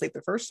to go to sleep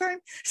the first time.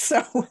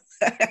 So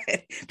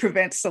it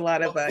prevents a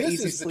lot of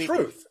easy sleep. The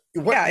truth.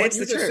 What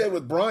you just said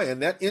with Bryan,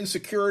 that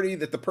insecurity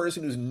that the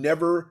person who's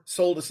never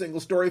sold a single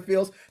story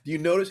feels. Do you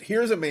notice?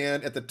 Here's a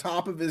man at the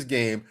top of his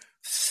game,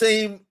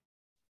 same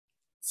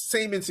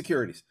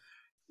insecurities,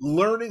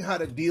 learning how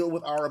to deal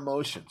with our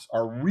emotions,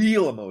 our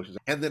real emotions,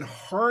 and then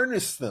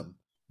harness them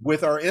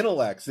with our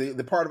intellects,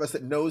 the part of us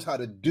that knows how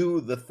to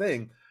do the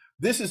thing.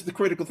 This is the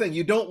critical thing.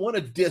 You don't want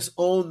to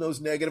disown those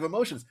negative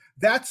emotions.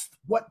 That's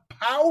what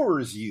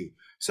powers you.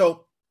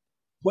 So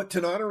what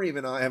Tananarive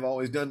and I have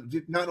always done,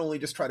 not only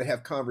just try to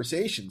have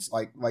conversations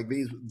like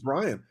these with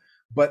Bryan,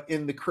 but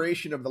in the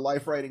creation of the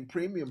Life Writing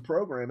Premium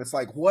program, it's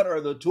like, what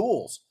are the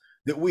tools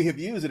that we have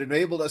used that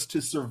enabled us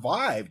to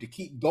survive, to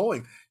keep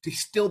going, to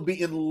still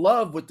be in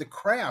love with the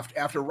craft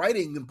after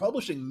writing and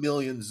publishing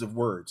millions of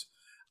words?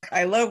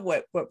 I love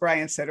what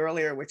Bryan said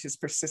earlier, which is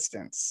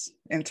persistence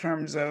in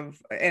terms of,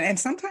 and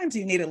sometimes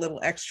you need a little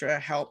extra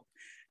help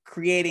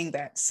creating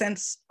that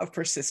sense of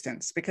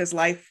persistence because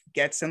life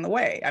gets in the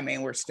way. I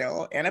mean, we're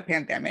still in a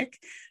pandemic.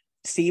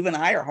 Steve and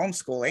I are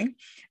homeschooling.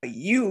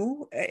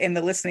 You in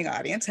the listening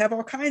audience have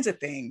all kinds of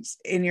things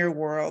in your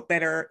world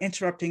that are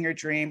interrupting your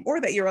dream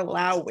or that you're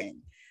allowing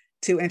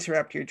to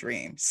interrupt your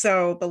dream.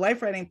 So the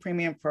Life Writing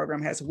Premium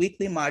program has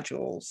weekly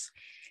modules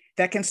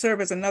that can serve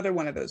as another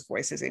one of those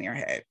voices in your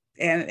head.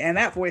 And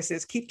that voice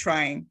is keep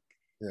trying,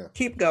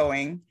 keep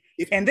going.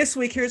 And this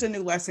week, here's a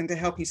new lesson to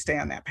help you stay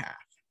on that path.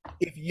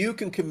 If you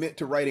can commit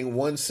to writing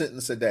one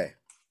sentence a day,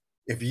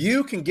 if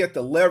you can get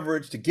the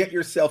leverage to get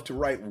yourself to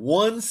write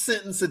one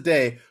sentence a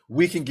day,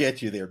 we can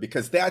get you there,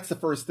 because that's the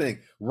first thing.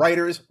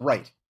 Writers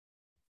write.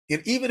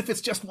 And even if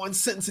it's just one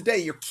sentence a day,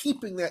 you're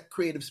keeping that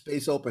creative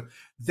space open.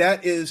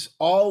 That is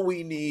all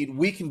we need.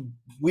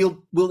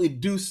 We'll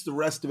induce the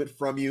rest of it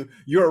from you.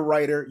 You're a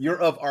writer.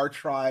 You're of our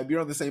tribe.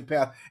 You're on the same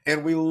path,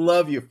 and we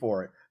love you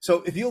for it.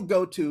 So if you'll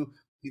go to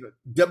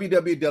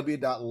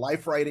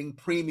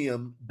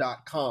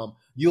www.lifewritingpremium.com,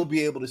 you'll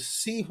be able to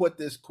see what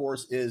this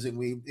course is and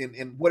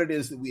what it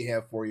is that we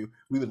have for you.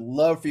 We would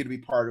love for you to be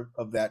part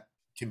of that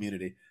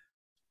community.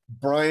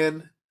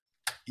 Bryan,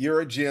 you're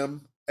a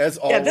gem, as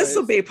always. Yeah, this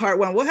will be part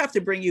one. We'll have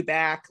to bring you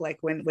back, like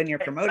when you're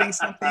promoting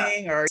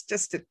something or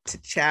just to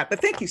chat.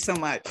 But thank you so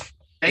much.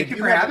 Thank you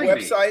for having me. Do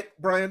you have a website,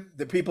 Bryan,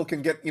 that people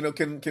can get,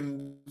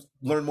 can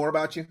learn more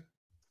about you?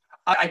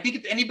 I think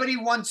if anybody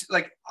wants,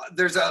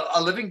 there's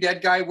a Living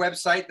Dead Guy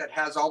website that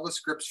has all the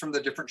scripts from the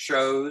different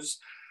shows.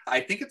 I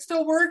think it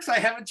still works. I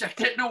haven't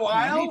checked it in a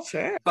while,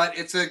 but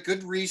it's a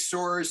good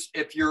resource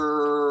if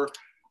you're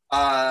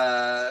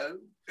writing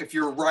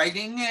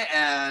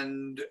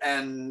and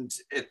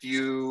if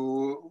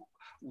you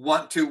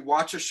want to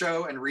watch a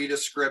show and read a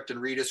script and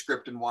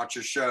watch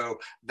a show.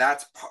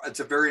 It's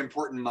a very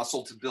important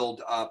muscle to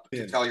build up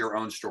to tell your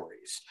own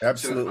stories.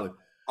 Absolutely.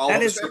 So,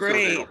 that is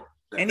great.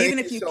 And even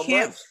if you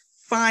can't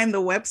find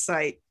the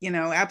website,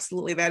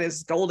 absolutely, that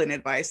is golden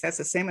advice. That's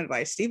the same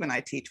advice Steve and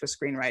I teach with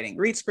screenwriting.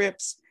 Read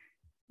scripts,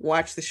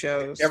 watch the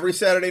shows. Every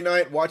Saturday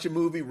night, watch a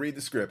movie, read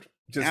the script.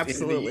 Just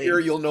absolutely. In a year,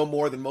 you'll know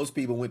more than most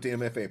people went to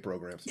MFA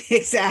programs.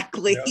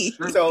 Exactly.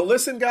 So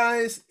listen,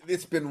 guys,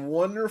 it's been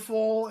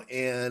wonderful,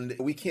 and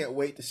we can't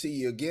wait to see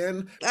you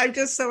again. I'm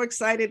just so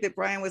excited that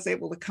Bryan was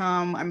able to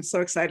come. I'm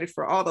so excited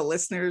for all the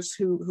listeners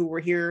who were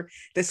here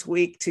this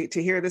week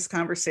to hear this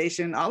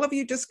conversation. All of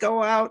you, just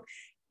go out,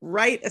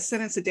 write a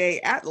sentence a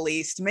day at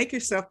least. Make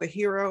yourself the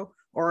hero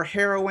or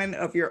heroine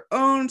of your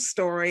own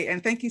story.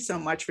 And thank you so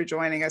much for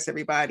joining us,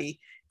 everybody.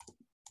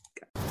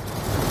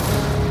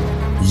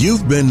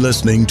 You've been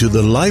listening to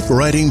the Life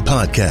Writing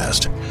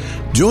Podcast.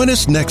 Join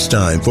us next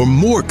time for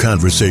more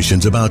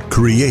conversations about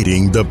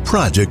creating the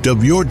project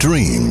of your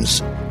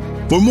dreams.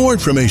 For more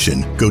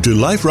information, go to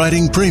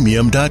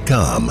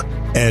lifewritingpremium.com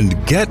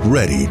and get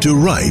ready to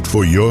write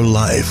for your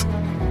life.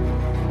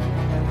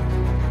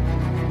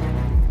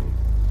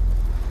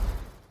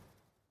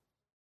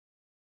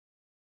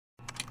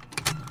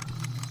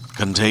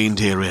 Contained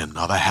herein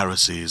are the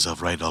heresies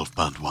of Radolf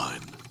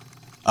Burntwine,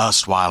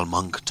 erstwhile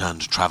monk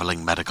turned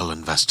traveling medical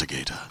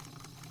investigator.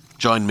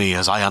 Join me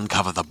as I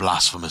uncover the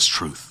blasphemous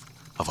truth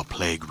of a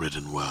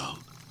plague-ridden world,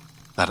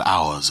 that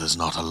ours is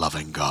not a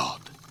loving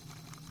God,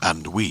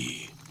 and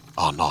we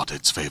are not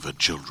its favored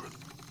children.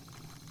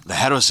 The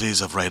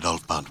heresies of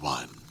Radolf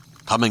Burntwine,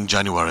 coming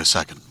January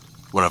 2nd,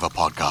 wherever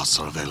podcasts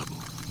are available.